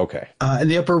 Okay. In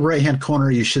the upper right-hand corner,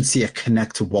 you should see a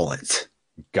Connect Wallet.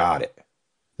 Got it.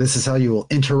 This is how you will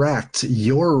interact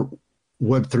your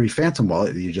Web3 Phantom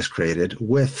wallet that you just created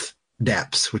with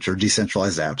dApps, which are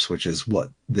decentralized apps, which is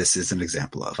what this is an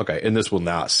example of. Okay. And this will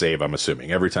not save, I'm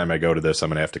assuming. Every time I go to this, I'm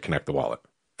going to have to connect the wallet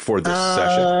for this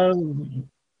session.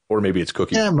 Or maybe it's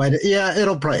cookie. Yeah,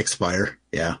 it'll probably expire.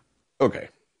 Yeah. Okay.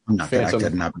 I'm not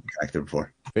connected, not been connected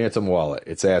before. Phantom wallet.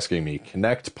 It's asking me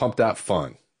connect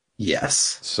pump.fun.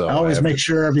 Yes. So I always make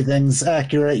sure everything's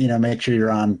accurate. Make sure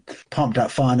you're on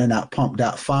pump.fun and not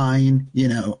pump.fine.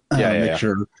 Make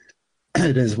sure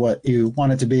it is what you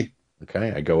want it to be.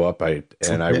 Okay. I go up. I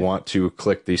want to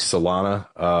click the Solana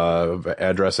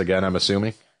address again, I'm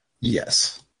assuming.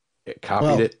 Yes. It copied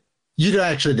Well, it. You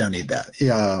don't need that.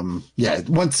 Yeah.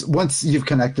 Once you've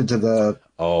connected to the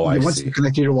once you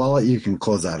connect to your wallet, you can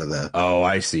close out of the. Oh,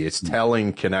 I see. It's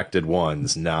telling connected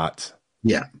ones, not.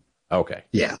 Yeah. Okay.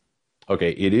 Yeah.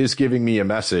 Okay. It is giving me a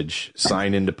message.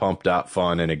 Sign into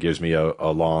pump.fun, and it gives me a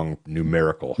long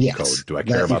numerical code. Do I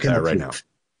care about that right now?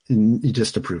 And you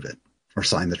just approve it or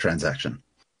sign the transaction.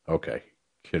 Okay.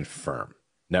 Confirm.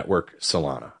 Network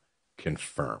Solana.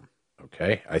 Confirm.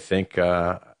 Okay. I think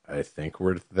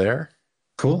we're there.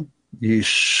 Cool. You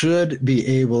should be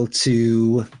able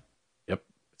to. Yep.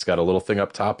 It's got a little thing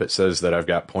up top. It says that I've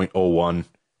got 0.01.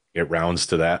 It rounds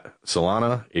to that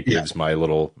Solana. It gives my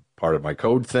little part of my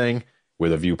code thing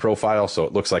with a view profile. So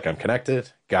it looks like I'm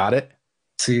connected. Got it.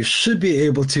 So you should be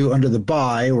able to, under the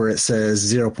buy where it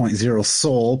says 0.0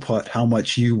 Sol, put how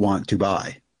much you want to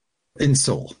buy in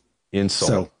Sol. In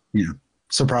Sol.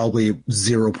 So probably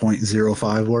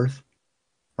 0.05 worth.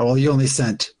 Oh, well, you only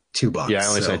sent $2. Yeah, I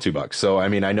only sent $2. So, I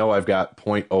mean, I know I've got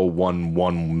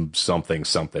 0.011 something.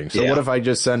 So what if I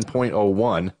just send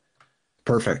 0.01?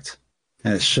 Perfect.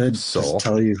 And it should just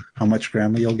tell you how much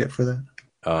Gramma you'll get for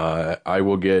that. I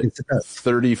will get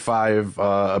 35,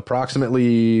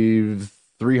 approximately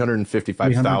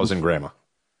 355,000 Gramma.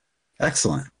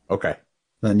 Excellent. Okay.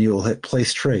 Then you will hit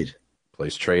place trade.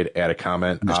 Place trade, add a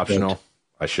comment, optional.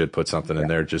 I should put something in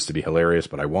there just to be hilarious,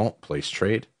 but I won't. Place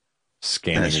trade.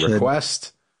 Scanning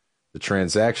request. The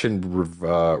transaction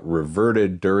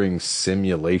reverted during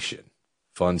simulation.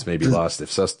 Funds may be lost if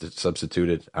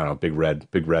substituted. I don't know,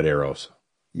 big red arrows.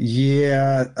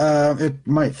 Yeah, it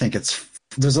might think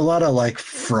there's a lot of like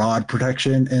fraud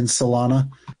protection in Solana.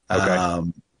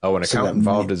 Okay. An account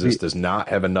involved does not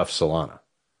have enough Solana.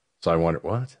 So I wonder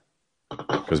what?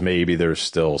 Because maybe there's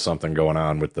still something going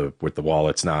on with the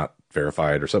wallet's not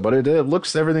verified or so, but it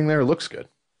looks, everything there looks good.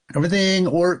 Everything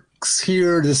works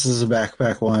here. This is a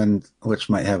backpack one, which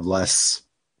might have less.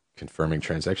 Confirming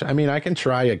transaction. I mean, I can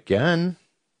try again.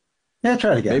 Yeah,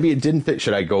 try it again. Maybe it didn't fit.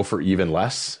 Should I go for even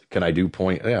less? Can I do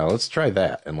let's try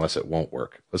that, unless it won't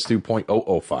work. Let's do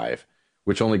 0.005,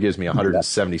 which only gives me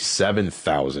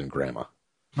 177,000 Gramma.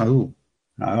 Oh,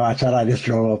 I thought I just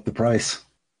drove up the price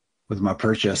with my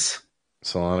purchase.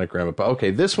 Solana Gramma.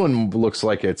 Okay, this one looks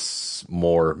like it's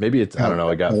more. Maybe it's, I don't know,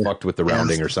 I got fucked with the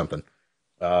rounding or something.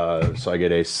 So I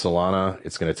get a Solana.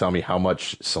 It's going to tell me how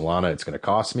much Solana it's going to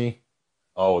cost me.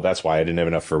 Oh, that's why I didn't have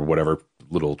enough for whatever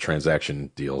little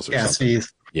transaction deals or something.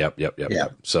 Fees. Yep.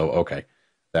 So, okay,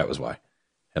 that was why.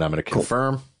 And I'm going to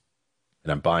confirm,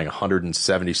 and I'm buying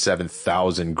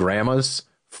 177,000 Grammas.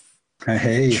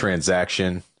 Hey.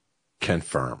 Transaction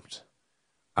confirmed.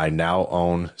 I now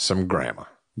own some Gramma.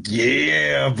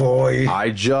 Yeah, boy. I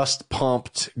just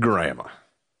pumped Gramma.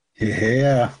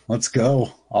 Yeah, let's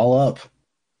go. All up.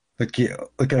 Look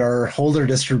at our holder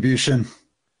distribution.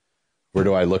 Where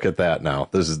do I look at that now?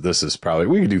 This is probably,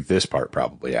 we can do this part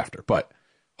probably after, but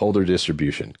holder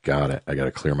distribution. Got it. I got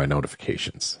to clear my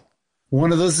notifications.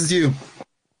 One of those is you.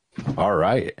 All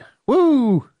right.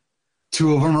 Woo!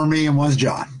 2 of them are me and one's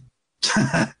John.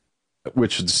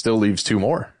 Which still leaves 2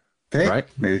 more. Okay.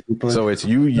 Right? So it's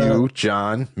you,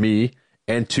 John, me,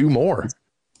 and 2 more.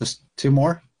 Just 2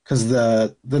 more? Because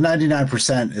the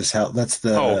 99% is how, that's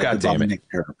the. Oh, God damn it.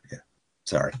 Yeah.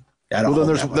 Sorry. Well,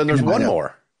 then there's one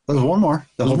more. There's one more.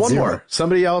 There's one more.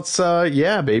 Somebody else,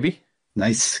 yeah, baby.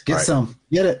 Nice. Get some.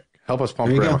 Get it. Help us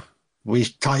pump Gramma. We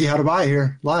taught you how to buy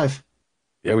here live.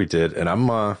 Yeah, we did. And I'm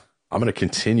going to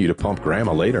continue to pump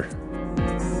Gramma later.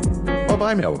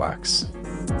 Bye-bye, mailbox.